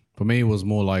because for me it was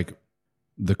more like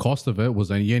the cost of it was,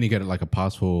 and you only get it like a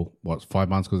pass for 5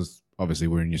 months because obviously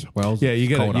we're in New South Wales. Yeah, you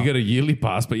It's colder. get a yearly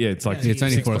pass, but it's like It's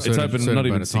only for a it's certain open certain not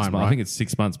even amount of 6 time, months. I right? think it's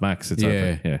 6 months max. It's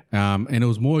open. Yeah. And it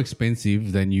was more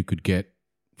expensive than you could get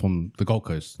from the Gold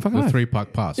Coast, Fucking the oath.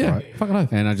 3-park pass, Yeah, right? fucking oath.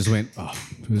 And I just went, I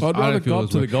I'd don't rather feel go it up was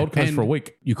to the worth- Gold Coast and for a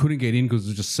week. You couldn't get in because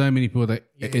there's just so many people that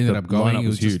ended The up going. lineup It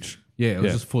was just- huge. Yeah, it was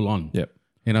Yeah. just full on. Yep.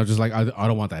 And I was just like, I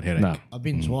don't want that headache. No. I've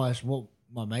been twice. What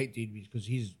my mate did because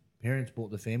his parents bought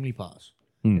the family pass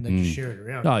and they just share it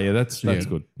around. Oh, yeah, that's Yeah.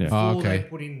 good. Yeah. Oh, Before they okay.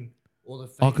 put in all the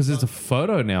Oh, because it's a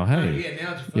photo now, hey? yeah,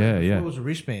 now it's a Yeah, Before yeah. it was a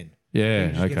wristband. Yeah,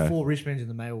 You just get okay. 4 wristbands in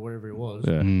the mail, wherever it was.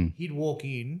 Yeah. He'd walk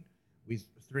in with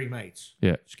 3 mates.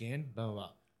 Yeah. Scan, blah, blah, blah.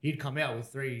 He'd come out with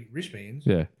 3 wristbands.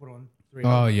 Yeah. Put on 3 Oh,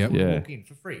 others, yeah. and we'd Yeah. walk in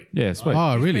for free. Yeah, sweet.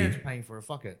 Oh, His really? parents are paying for it.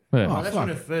 Fuck it. Yeah. Oh, that's fuck.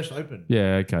 when it first opened.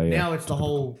 Yeah, okay, yeah. Now it's the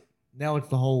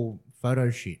whole photo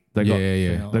shit. They got,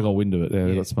 Yeah. They got wind of it. Yeah, they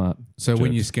Yeah. got smart. So when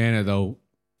Jerks. you scan it,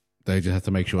 they just have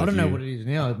to make sure. I don't it's know you. what it is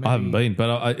now. Maybe I haven't been,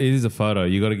 but it is a photo.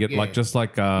 You got to get Yeah. just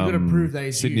like You got to prove that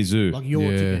it's Sydney you, Zoo. like your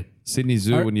Yeah. ticket. Sydney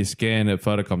Zoo, when you scan, a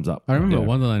photo comes up. I remember Yeah. at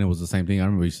Wonderland it was the same thing. I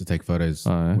remember we used to take photos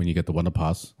yeah? when you get the Wonder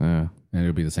Pass, Yeah. and it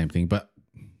would be the same thing. But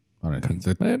I don't think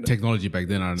the Man. technology back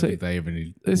then. I don't See, think they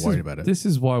even This worried is, about it. This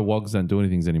is why WOGs don't do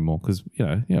anything anymore because,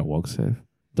 WOGs have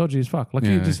dodgy as fuck. Like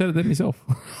you Yeah. just said it then yourself.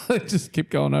 They just keep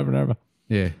going over and over.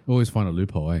 Yeah, always find a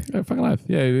loophole. Eh? Yeah, fucking life.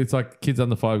 Yeah, it's like kids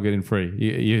under 5 getting free.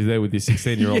 You're there with your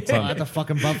 16-year-old At son. the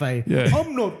fucking buffet. Yeah.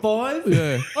 I'm not 5.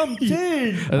 Yeah. I'm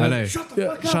 10. And I then- know. Shut the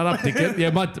fuck up. Shut up, dickhead.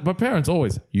 Yeah, my parents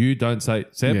always, you don't say,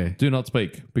 Sam, Yeah. do not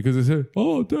speak. Because they say,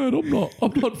 oh, Dad, I'm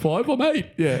not 5, I'm 8.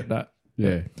 Yeah, no.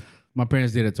 Yeah. My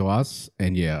parents did it to us,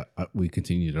 and we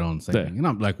continued it on same Yeah. thing. And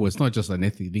I'm like, well, it's not just an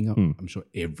ethnic thing. I'm sure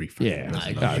every fucking Yeah.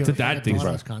 person Nah, does. it's a dad thing,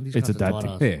 bro. It's a dad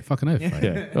thing. Yeah, fucking oath. Right?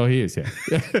 Yeah. Oh, he is. Yeah.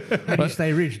 How do you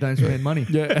stay rich? Don't spend money.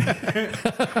 Yeah.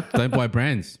 Don't buy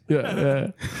brands.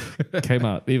 Yeah.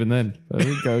 Kmart. Even then,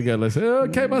 go. Let's say,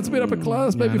 Kmart's a bit upper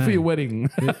class, maybe I for know. your wedding.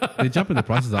 They're jumping the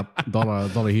prices up,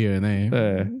 dollar here and there.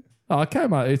 Yeah. Oh,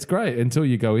 Kmart, it's great until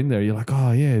you go in there. You're like,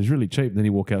 oh yeah, it's really cheap. Then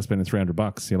you walk out spending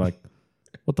 $300. You're like,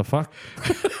 what the fuck?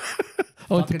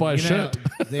 I went to buy a shirt.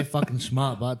 They're fucking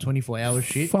smart, but 24-hour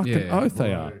shit. Fucking Yeah. oath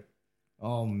they are.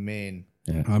 Oh man.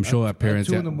 I'm sure our parents.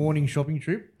 2 in the morning shopping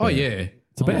trip. Oh yeah, It's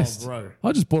the best. bro.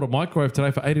 I just bought a microwave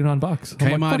today for $89. I'm like,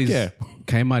 Kmart fuck is yeah.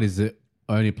 Kmart is the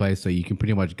only place that you can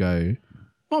pretty much go.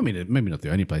 Well, I mean, maybe not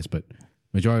the only place, but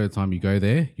majority of the time you go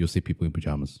there, you'll see people in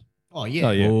pajamas Oh yeah.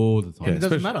 Oh yeah. all the time. It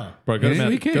doesn't especially- matter. Bro, go to Yeah, who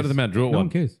the cares? Mount Druitt No one. one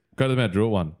cares. Go to the Mount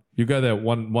Druitt one. You go there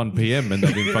 1 p.m. and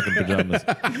they'll be in fucking pajamas.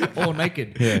 All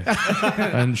naked. Yeah.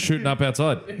 And shooting up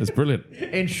outside. It's brilliant.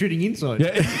 And shooting inside.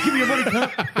 Yeah. Give me your money,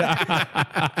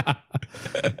 cunt.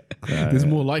 There's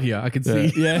more light here. I can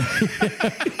see. Yeah.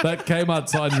 That Kmart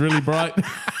sign's really bright.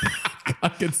 I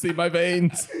can see my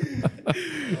veins.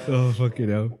 Oh fucking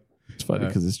hell! It's funny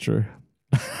because it's true.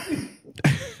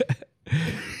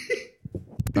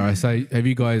 All right. So, have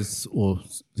you guys, or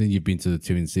since you've been to the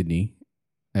two in Sydney,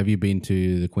 have you been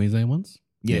to the Queensland ones?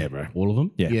 Yeah, bro. All of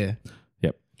them? Yeah. Yeah.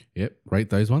 Yep. Rate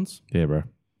those ones Yeah, bro.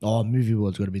 Oh, Movie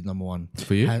World's got to be number one.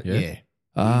 for you. Yeah.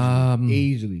 Mm.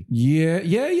 Easily.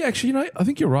 Yeah. Actually, I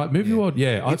think you're right. Movie World.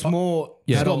 Yeah, It's more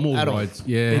Yeah, it's got adult, more adult, rides.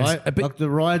 Yeah. right? a bit- Like the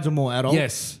rides are more adult.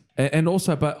 Yes, and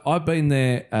also, but I've been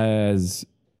there as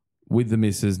with the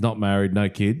missus, not married, no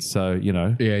kids, so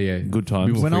Yeah. good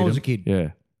times. More When I was a freedom. kid.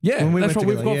 Yeah. Yeah, When we that's went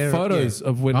what we've got together, photos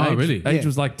of when Oh, age, really? age Yeah.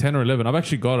 was like 10 or 11. I've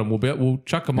actually got them. We'll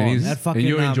chuck them on. And, That fucking,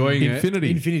 you're enjoying it.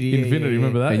 Infinity. Infinity, yeah,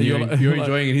 Remember that? And you're like-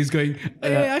 enjoying it. He's going,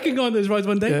 hey, I can go on those rides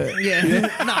one day. Yeah.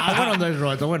 No, I went on those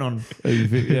rides. I went on.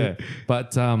 yeah,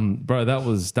 but bro, that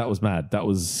was mad. That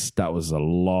was a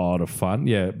lot of fun.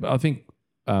 Yeah, I think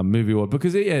movie world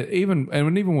because even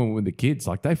when we went with the kids,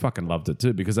 like they fucking loved it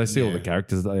too because they see all the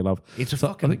characters that they love. It's a So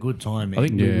fucking I think, good time, man. I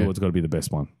think movie Yeah. world's got to be the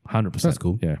best one. 100%. That's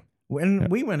cool. Yeah, when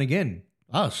we went again,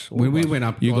 us. When we went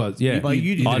up, you guys. Yeah, But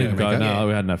you didn't I didn't make go. it. No, Yeah.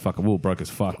 we had no fucking. We were broke as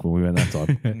fuck when we went that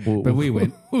time. But we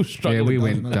went. We were Yeah, struggling. we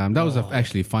went. That was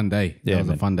actually a fun day. Yeah, That was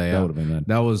man. a fun day That out. would've been mad.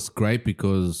 That was great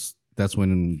because that's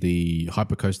when the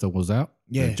Hypercoaster was out.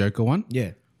 Yeah. The Joker one.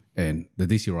 Yeah. And the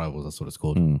DC Rivals, that's what it's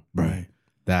called. Mm. Bro.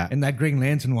 That. And that Green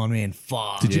Lantern one, man.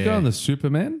 Fuck. Did you go Yeah. on the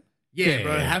Superman? Yeah,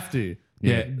 bro. Have to.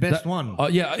 Yeah, Best one.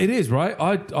 Yeah, it is right.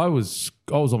 I was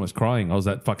almost crying. I was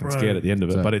that fucking scared at the end of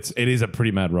it. So- But it is a pretty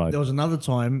mad ride. There was another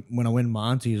time when I went with my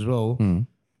auntie as well, Hmm.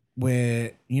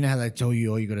 where you know how they tell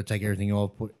you, oh, you got to take everything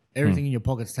off, put everything in your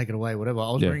pockets, take it away, whatever. I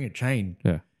was Hmm. Yeah. wearing a chain.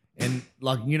 Yeah. And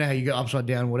like you know how you go upside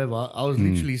down, whatever. I was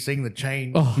literally seeing the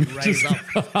chain Oh, raise up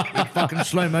in fucking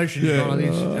slow motion, going like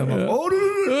this. And I'm like,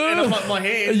 and I'm like, my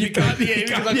hand, you can't,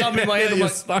 because I can't move my hand. I'm You're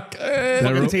like, stuck.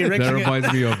 fucking T-Rex. that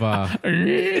reminds me of Bro,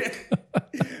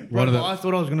 one of the- I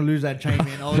thought I was going to lose that chain,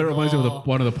 man. I was that reminds me of oh.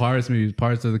 one of the Pirates movies,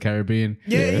 Pirates of the Caribbean.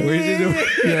 Yeah. The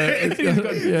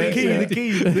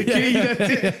key.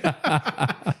 That's it.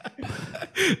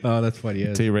 Oh, that's funny.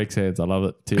 Yeah. T-Rex hands. I love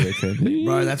it. T-Rex hands.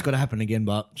 Bro, that's got to happen again,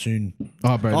 but soon.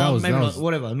 Oh, bro, that was maybe that not, was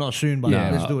whatever, not soon, but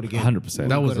let's do it again. 100%.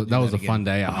 that was gotta do that was that a fun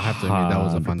day out. I have to admit, that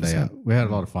was a fun day out. We had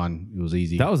a lot of fun. It was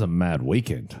easy. That was a mad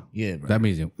weekend, Yeah, bro. That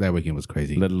means that weekend was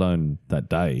crazy. let alone that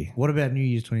day. What about New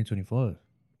Year's 2025?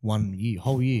 1 year,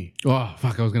 whole year. Oh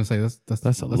fuck! I was gonna say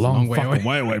That's a long way fucking away.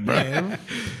 way away, bro. Yeah,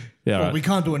 Yeah, well, right. we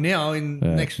can't do it now in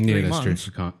next 3 Yeah, that's months.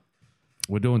 true. We can't.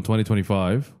 We're doing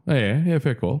 2025. Oh, yeah,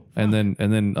 fair call. And then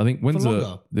I think when's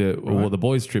longer. the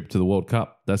boys' trip to the World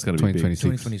Cup? That's going to be big.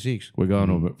 2026. 2026. We're going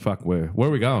to where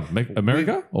are we going?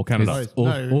 America or Canada? It's all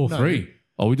No. three.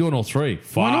 Are we doing all three?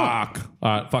 Fuck. All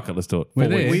right, fuck it. Let's do it. We're 4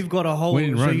 there. weeks. We've got a whole. We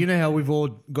didn't So run. you know how we've all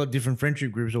got different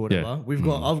friendship groups or whatever. Yeah. We've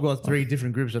got. I've got 3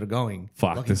 different groups that are going.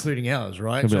 Fuck, like this- including ours,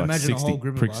 right? There'll be So like imagine a 60 whole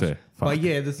group of pricks us. there. But Fuck.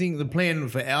 yeah, the plan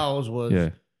for ours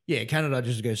was Yeah. Canada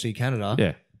just to go see Canada.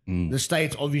 Yeah. The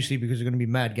States obviously because there's going to be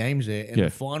mad games there, and Yeah.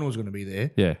 the final's going to be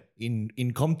there Yeah. in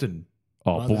Compton.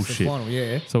 Oh, Right, that's the bullshit. final,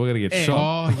 yeah. So we're going to get And-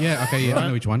 shot. Oh yeah. Okay. Yeah. I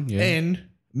know which one. Yeah. And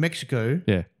Mexico,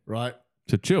 Yeah. right?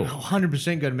 To chill.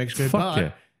 100% go to Mexico. Fuck but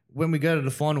yeah. when we go to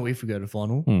the final, if we go to the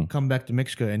final, come back to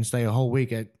Mexico and stay a whole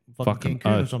week at Fucking fucking Cancun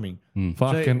or oath. something.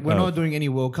 Fucking So we're not oath. doing any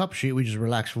World Cup shit. We just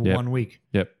relax for Yep. 1 week.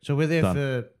 Yep. So we're there Done.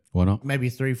 for Why not? maybe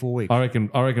 3-4 weeks. I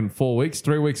reckon 4 weeks,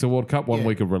 3 weeks of World Cup, 1 Yeah,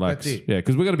 week of relax. that's it. Yeah,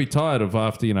 because we're going to be tired of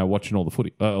after watching all the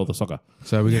footy, all the soccer.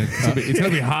 So we're gonna. It's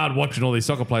going to be hard watching all these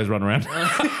soccer players run around.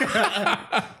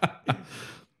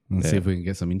 Let's see if we can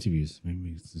get some interviews.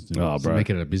 Maybe let's bro. make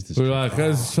it a business We're trip.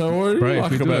 like, so what do you Bro,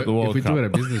 like about the World if we Cup? do it a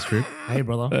business trip, Hey,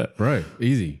 brother. bro,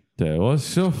 easy. Yeah,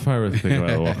 what's your favorite thing about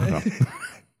the World Cup?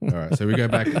 All right, so we go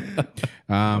back.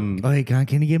 Oh, hey,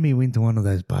 can you get me into one of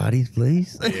those parties,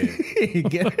 please? I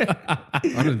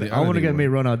I want to get me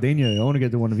Ronaldinho. I want to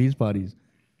get to one of his parties.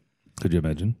 Could you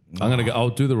imagine? I'm gonna go. I'll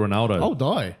do the Ronaldo. I'll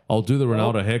die. I'll do the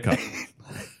Ronaldo haircut.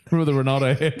 Remember the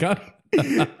Ronaldo haircut?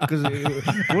 Because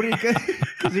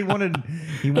he wanted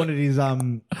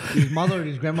his mother and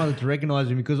his grandmother to recognize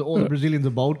him because all the Brazilians are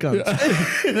bald cunts.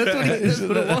 That's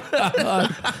what it was.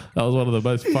 That was one of the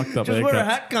most fucked up Just haircuts. wear a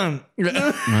hat, cunt.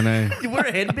 I know. You wear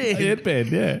a headband. Headband,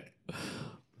 yeah.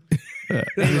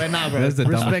 Anyway, nah, bro. That's the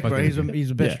dumbest Respect, bro. fucking He's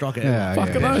the best Yeah. striker ever. Yeah,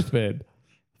 Fucking yeah. oath, man.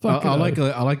 I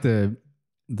like the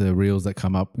reels that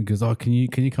come up because can you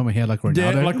come here like Ronaldo?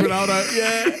 Yeah, like Ronaldo.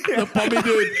 Yeah, the pommy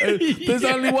dude. There's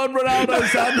only one Ronaldo,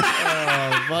 son.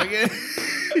 Oh, fuck it.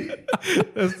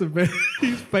 That's the best.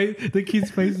 His face, the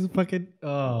kid's face is fucking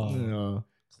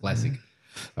classic.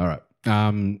 All right.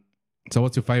 So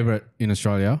what's your favorite in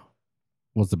Australia?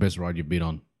 What's the best ride you've been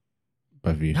on?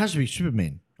 Both of you. It has to be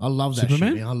Superman. I love that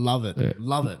Superman? shit, man. I love it. Yeah.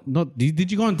 Love it. Not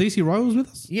did you go on DC Royals with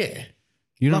us? Yeah.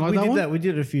 You don't like we that did one? that. We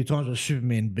did it a few times where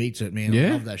Superman beats it, man. Yeah?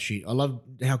 I love that shit. I love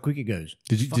how quick it goes.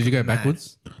 Did you go Fucking mad.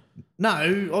 backwards? No,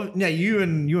 you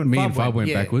and Me and Fab Fab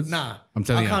went backwards. Nah, I'm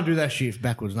telling I you. can't do that shit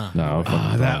backwards. Nah. No,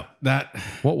 That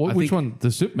What? I Which think- one?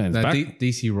 The Superman's that back.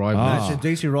 DC ride. Ah. So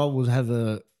DC rivals have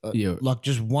Yeah. like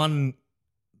just one.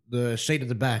 The seat at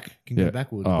the back can Yeah. go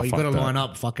backwards, Oh, but you got fuck to that. line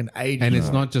up fucking ages. And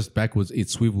it's not just backwards; it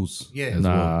swivels. Yeah. as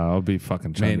well. Nah, I'll be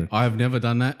fucking Man, changing. I've never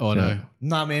done that. Oh no.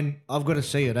 Nah, man, I've got to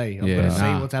see it. I've Yeah, got to see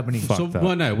nah. what's happening. Fuck So that.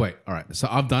 well, no, wait. All right. So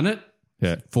I've done it.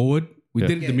 Yeah. Forward. We Yeah.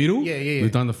 did it in the middle. Yeah.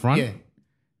 We've done the front. Yeah.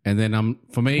 And then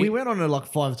for me, We went on it like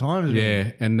 5 times. man.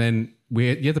 yeah. And then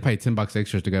you had to pay $10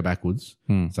 extra to go backwards.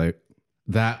 So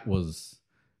that was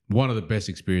one of the best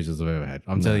experiences I've ever had.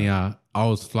 I'm telling you, I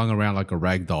was flung around like a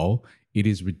rag doll. It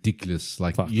is ridiculous.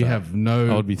 Like Fuck you that. have I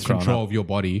no would be thrown control up. of your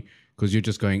body because you're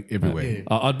just going everywhere. Yeah.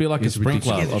 I'd be like It's a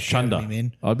sprinkler ridiculous. of Scares the shit out of chunder. me,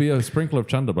 man. I'd be a sprinkler of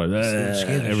chunder, bro. Scares the shit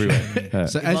out of Everywhere. me. Yeah.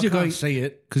 So If as I you're can't going, see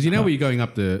it, because you know where you're going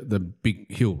up the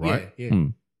big hill, right? Yeah.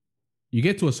 You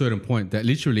get to a certain point that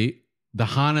literally the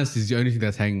harness is the only thing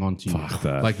that's hanging on to you. Fuck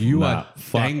that. Like you Nah, are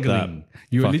fuck dangling. that.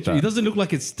 You're Fuck literally. that. It doesn't look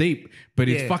like it's steep, but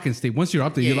it's Yeah. fucking steep. Once you're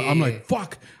up there, Yeah, I'm yeah, like,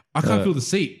 fuck. I can't feel the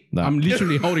seat. Nah. I'm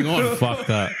literally holding on. Fuck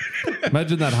that.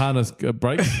 Imagine that harness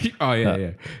breaks. Oh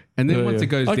yeah. And then once it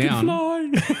goes I down,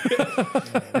 can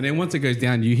fly. and then once it goes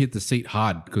down, you hit the seat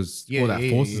hard because all that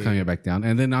force is coming back down.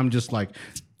 And then I'm just like,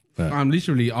 I'm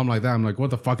like that. I'm like, what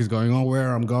the fuck is going on?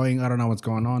 Where I'm going? I don't know what's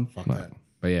going on. Fuck that.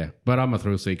 But yeah, but I'm a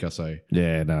thrill seeker, so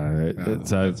Yeah, no.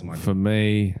 So that's my- for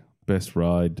me, best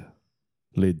ride,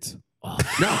 lids.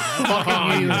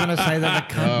 I knew he was going to say that.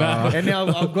 the cunt. And now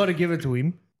I've got to give it to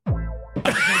him.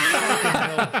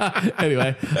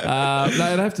 Anyway, no,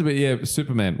 it'd have to be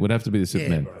Superman. Would have to be the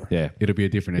Superman. bro. Yeah, it'll be a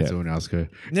different answer when I ask her.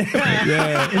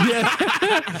 yeah.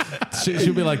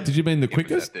 She'll be like, "Did you mean the It was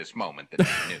quickest?" at this moment that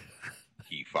he knew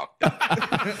he fucked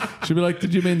up. She'll be like,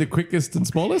 "Did you mean the quickest and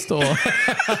smallest?" Or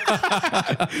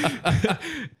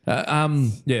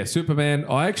yeah, Superman.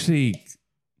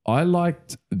 I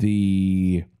liked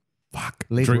the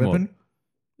Lethal Dreamworld. Weapon?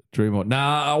 Dreamworld.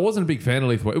 Nah, I wasn't a big fan of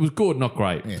Lethal Weapon. It was good, not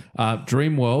great.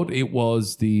 Dreamworld. It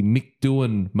was the Mick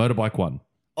Doohan motorbike one.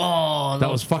 Oh,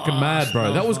 That was fucking mad,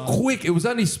 bro. That was quick. It was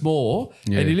only small,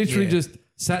 and you literally just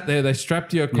sat there. They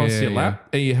strapped you across Yeah, your lap,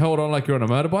 and you held on like you're on a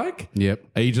motorbike. Yep.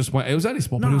 And you just went. It was only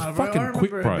small, but it was fucking I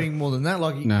quick, remember bro. it being more than that.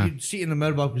 Like Nah. you'd sit in the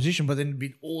motorbike position, but then it'd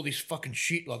be all this fucking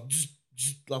shit, like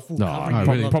like full No, covering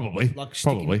really? you, probably. like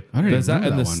sticking- Probably. I don't There's even that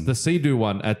and remember the that one. the Sea-Doo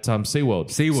one at SeaWorld.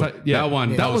 SeaWorld. So, yeah, that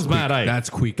one. That was quick. mad, eh? That's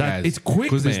quick as. It's quick,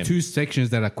 because man. there's two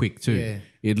sections that are quick too. Yeah.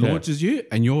 It launches you,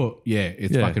 and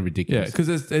it's fucking Yeah, ridiculous. because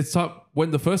it's like when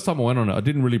the first time I went on it, I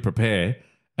didn't really prepare,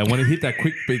 and when it hit that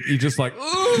quick beat, you just like, and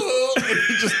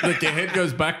you just like your head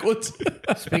goes backwards.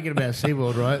 Speaking about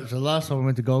SeaWorld, right? So last time I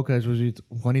went to Gold Coast was with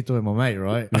Juanito and my mate,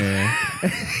 right?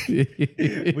 Yeah,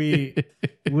 we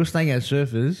were staying at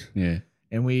Surfers, yeah.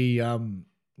 and we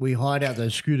hired out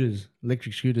those scooters,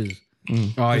 electric scooters. Oh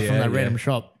Just from that random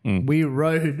shop. We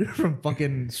rode from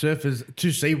fucking Surfers to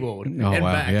SeaWorld and wow.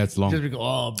 back. Yeah, it's long. Just because,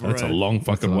 oh, bro. That's a long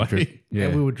fucking way. Yeah.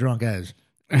 And we were drunk as.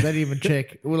 They didn't even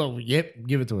check. We were like, yep,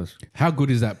 give it to us. How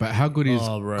good is that? But how good is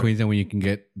Oh, bro. Queensland when you can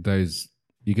get those?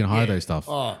 You can hire those stuff.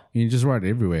 Oh. You can just ride it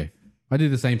everywhere. I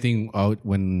did the same thing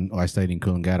when I stayed in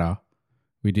Coolangatta.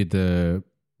 We did the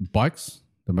bikes,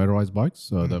 the motorized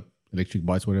bikes, or the electric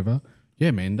bikes, whatever.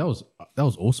 Yeah, man, that was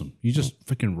awesome. You just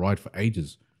freaking ride for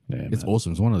ages. Yeah, it's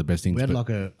awesome. It's one of the best things. We had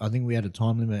but- I think we had a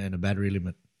time limit and a battery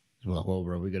limit. We're like, well,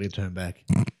 bro, we got to turn back.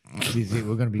 This is it.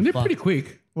 We're going to be They're fucked. pretty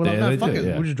quick. We're like, Yeah, no, they fuck do, it.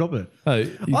 yeah. We'll just drop it. Oh,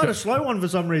 I had a slow one for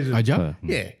some reason. I jump.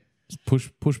 Yeah. push,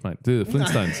 mate. Do the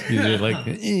Flintstones. You're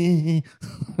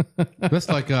like, That's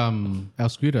like our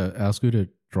scooter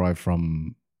drive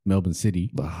from Melbourne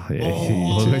City. oh, yeah.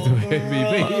 All the way to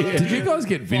ABB. Did you guys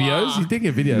get videos? You did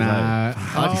get videos. Nah,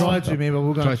 I tried to, man, but we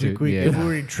were going Tried too to, quick. yeah. And we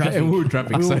were in traffic. And we were in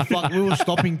traffic, We so- we were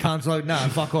stopping cunts like, nah,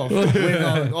 fuck off. We're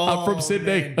going, I'm from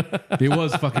Sydney. man. it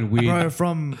was fucking weird. Bro,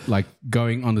 from Like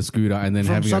going on the scooter and then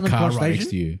having a Southern car Cross right Station? next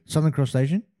to you. Southern Cross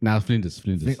Station? Now Flinders.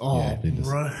 Oh, Yeah, Flinders.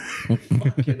 bro.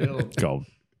 Fucking hell. Gold.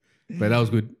 But that was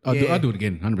good. I'll Yeah. do it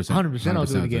again. 100%. 100% I'll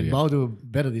do it again, yeah. but I'll do it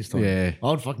better this time. Yeah.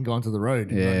 I would fucking go onto the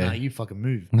road. And Yeah. like, nah, you fucking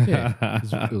move. Yeah,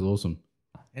 it was awesome.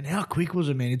 And how quick was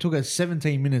it, man? It took us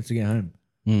 17 minutes to get home.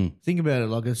 Mm. Think about it.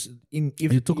 Like, if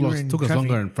It took you were us in longer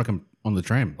traffic- and fucking on the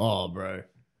tram. Oh, bro.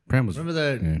 Tram was Remember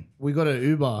that Yeah. we got an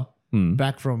Uber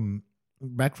back from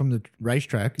the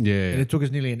racetrack. Yeah. And it took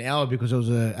us nearly an hour because it was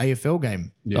a AFL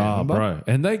game. Yeah. Oh, remember? bro.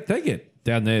 And they get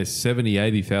down there 70,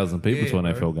 80,000 people to an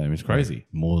AFL game. It's crazy.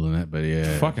 more than that, but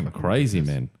yeah, Fucking crazy,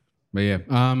 man. But yeah,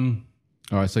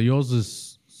 all right. So yours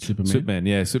is Superman. Superman.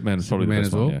 Yeah, Superman is probably Superman the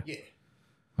best as one. well? Yeah.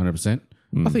 100%.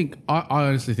 I think I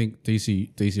honestly think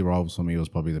DC Rivals for me was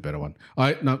probably the better one.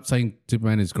 I'm not saying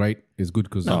Superman is great, is good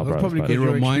because Oh, It was bro, probably it's because it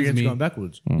your reminds experience me- going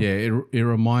backwards. it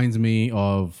reminds me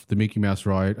of the Mickey Mouse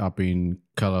ride up in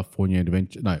California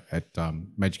Adventure. No, at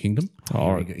Magic Kingdom.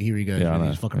 All Here right. he goes. Yeah, I with know.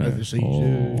 his fucking Yeah. overseas.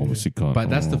 Oh, obviously can't. But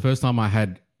that's the first time I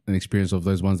had an experience of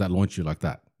those ones that launch you like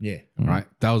that. Yeah. Right?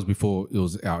 That was before it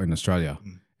was out in Australia.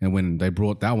 And when they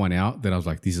brought that one out, then I was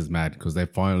like, this is mad because they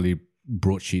finally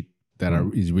brought shit that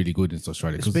is really good in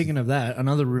Australia. 'Cause- Speaking of that,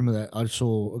 another rumor that I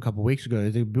saw a couple of weeks ago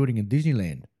is they're building a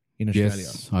Disneyland in Australia.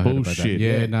 yes, I heard about that. Bullshit.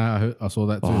 Yeah, Yeah. no, I saw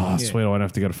that too. Oh, I swear I won't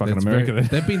have to go to fucking That's America very- then.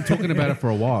 they've been talking about it for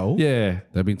a while. Yeah.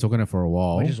 They've been talking it for a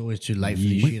while. Which is always too late for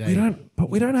this We, shit. we eh? don't, but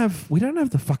we don't have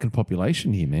the fucking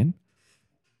population here, man.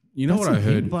 You know That's what I the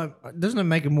thing, heard? But doesn't it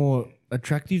make it more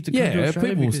attractive to come Yeah, to Australia?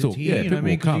 people will because still- it's here, yeah, you know what I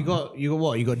mean? people will 'Cause you got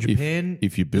what? You got Japan,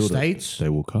 If you the build States. it, they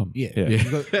will come. Yeah. Yeah. You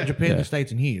got Japan, Yeah. the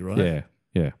States, and here, right? Yeah.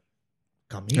 Yeah.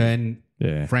 Come here. And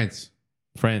Yeah. France,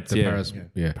 France. the Yeah. Paris,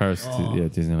 yeah. Paris. Oh. Yeah.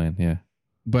 Disneyland. Yeah.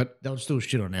 But They'll still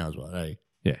shit on ours, right? Eh?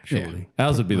 Yeah. Surely.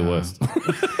 Ours would be the worst.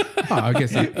 I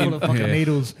guess Full of fucking yeah.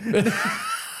 needles.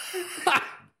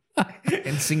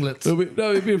 And singlets.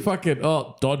 It'd be fucking,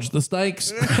 dodge the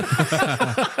snakes.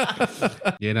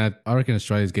 Yeah, no, I reckon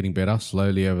Australia's getting better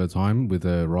slowly over time with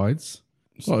the rides.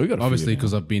 Oh, we got Obviously,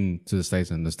 because I've been to the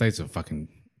States and the States are fucking.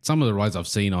 Some of the rides I've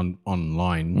seen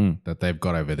online that they've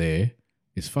got over there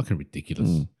is fucking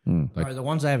ridiculous. Bro, the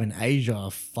ones they have in Asia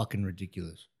are fucking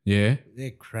ridiculous. Yeah,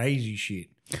 They're crazy shit.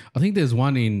 I think there's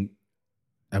one in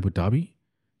Abu Dhabi.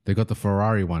 They got the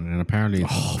Ferrari one, and apparently,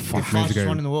 it's meant to Fastest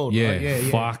one in the world. Yeah, right? Yeah.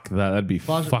 Fuck that. That'd be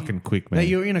Fast- fucking quick, That man.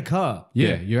 you're in a car.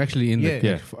 yeah, you're actually in the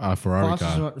Yeah. Ferrari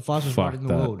car. Fastest Fuck ride in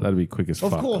the that. world. That'd be quick as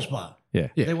Of fuck. course, but Yeah.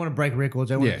 Yeah. they want to break records.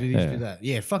 They want Yeah. to do this, Yeah. do that.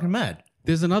 Yeah, fucking mad.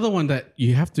 There's another one that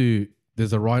you have to.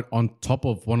 There's a ride on top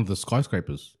of one of the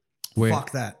skyscrapers. Where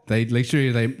Fuck that. They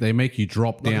literally they make you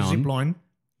drop Like a down. zip line.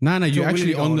 No, you're really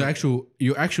actually go on on the it. actual.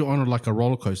 You're actually on like a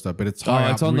roller coaster, but it's Oh, high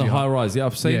it's up, on the really high rise. Yeah,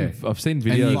 I've seen Yeah. videos.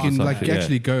 and you can of like it, yeah.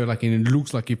 actually go like, and it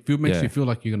looks like it makes Yeah. you feel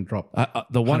like you're gonna drop.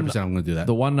 The one 100%, I'm gonna do that.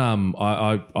 The one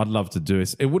I'd love to do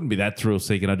is it wouldn't be that thrill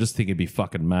seeking. I just think it'd be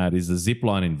fucking mad. Is the zip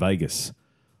line in Vegas?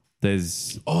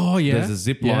 There's Oh yeah, there's a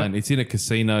zip line. It's in a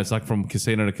casino. It's like from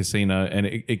casino to casino, and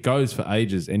it goes for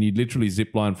ages. And you literally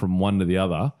zip line from one to the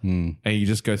other, and you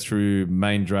just go through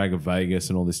main drag of Vegas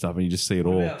and all this stuff, and you just see it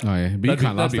all. Oh yeah, but you That'd be-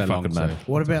 can't last that'd be that long. fucking So. mad.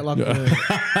 What about like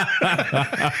the?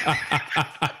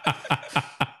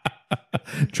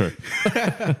 True.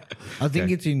 I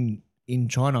think it's in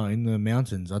China in the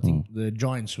mountains. I think the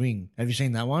giant swing. Have you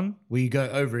seen that one where you go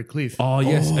over a cliff? Oh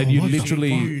yes, and you what's a literally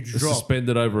huge drop?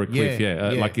 suspended over a cliff. Yeah,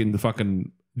 Yeah, yeah. like in the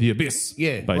fucking the abyss.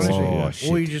 Yeah, basically. honestly.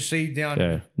 Yeah. Or you just see down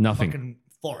Yeah, nothing. fucking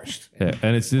forest. Yeah,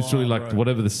 and it's literally Oh, like bro.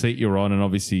 whatever the seat you're on, and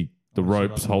obviously the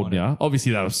ropes holding you.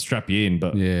 Obviously that'll strap you in,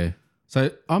 but Yeah. So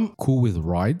I'm cool with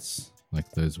rides, like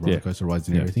those roller Yeah. coaster rides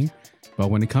and Yeah. everything. But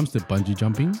when it comes to bungee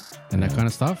jumping and that kind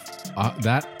of stuff,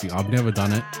 I've never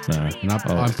done it, no. and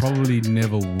I probably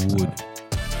never would.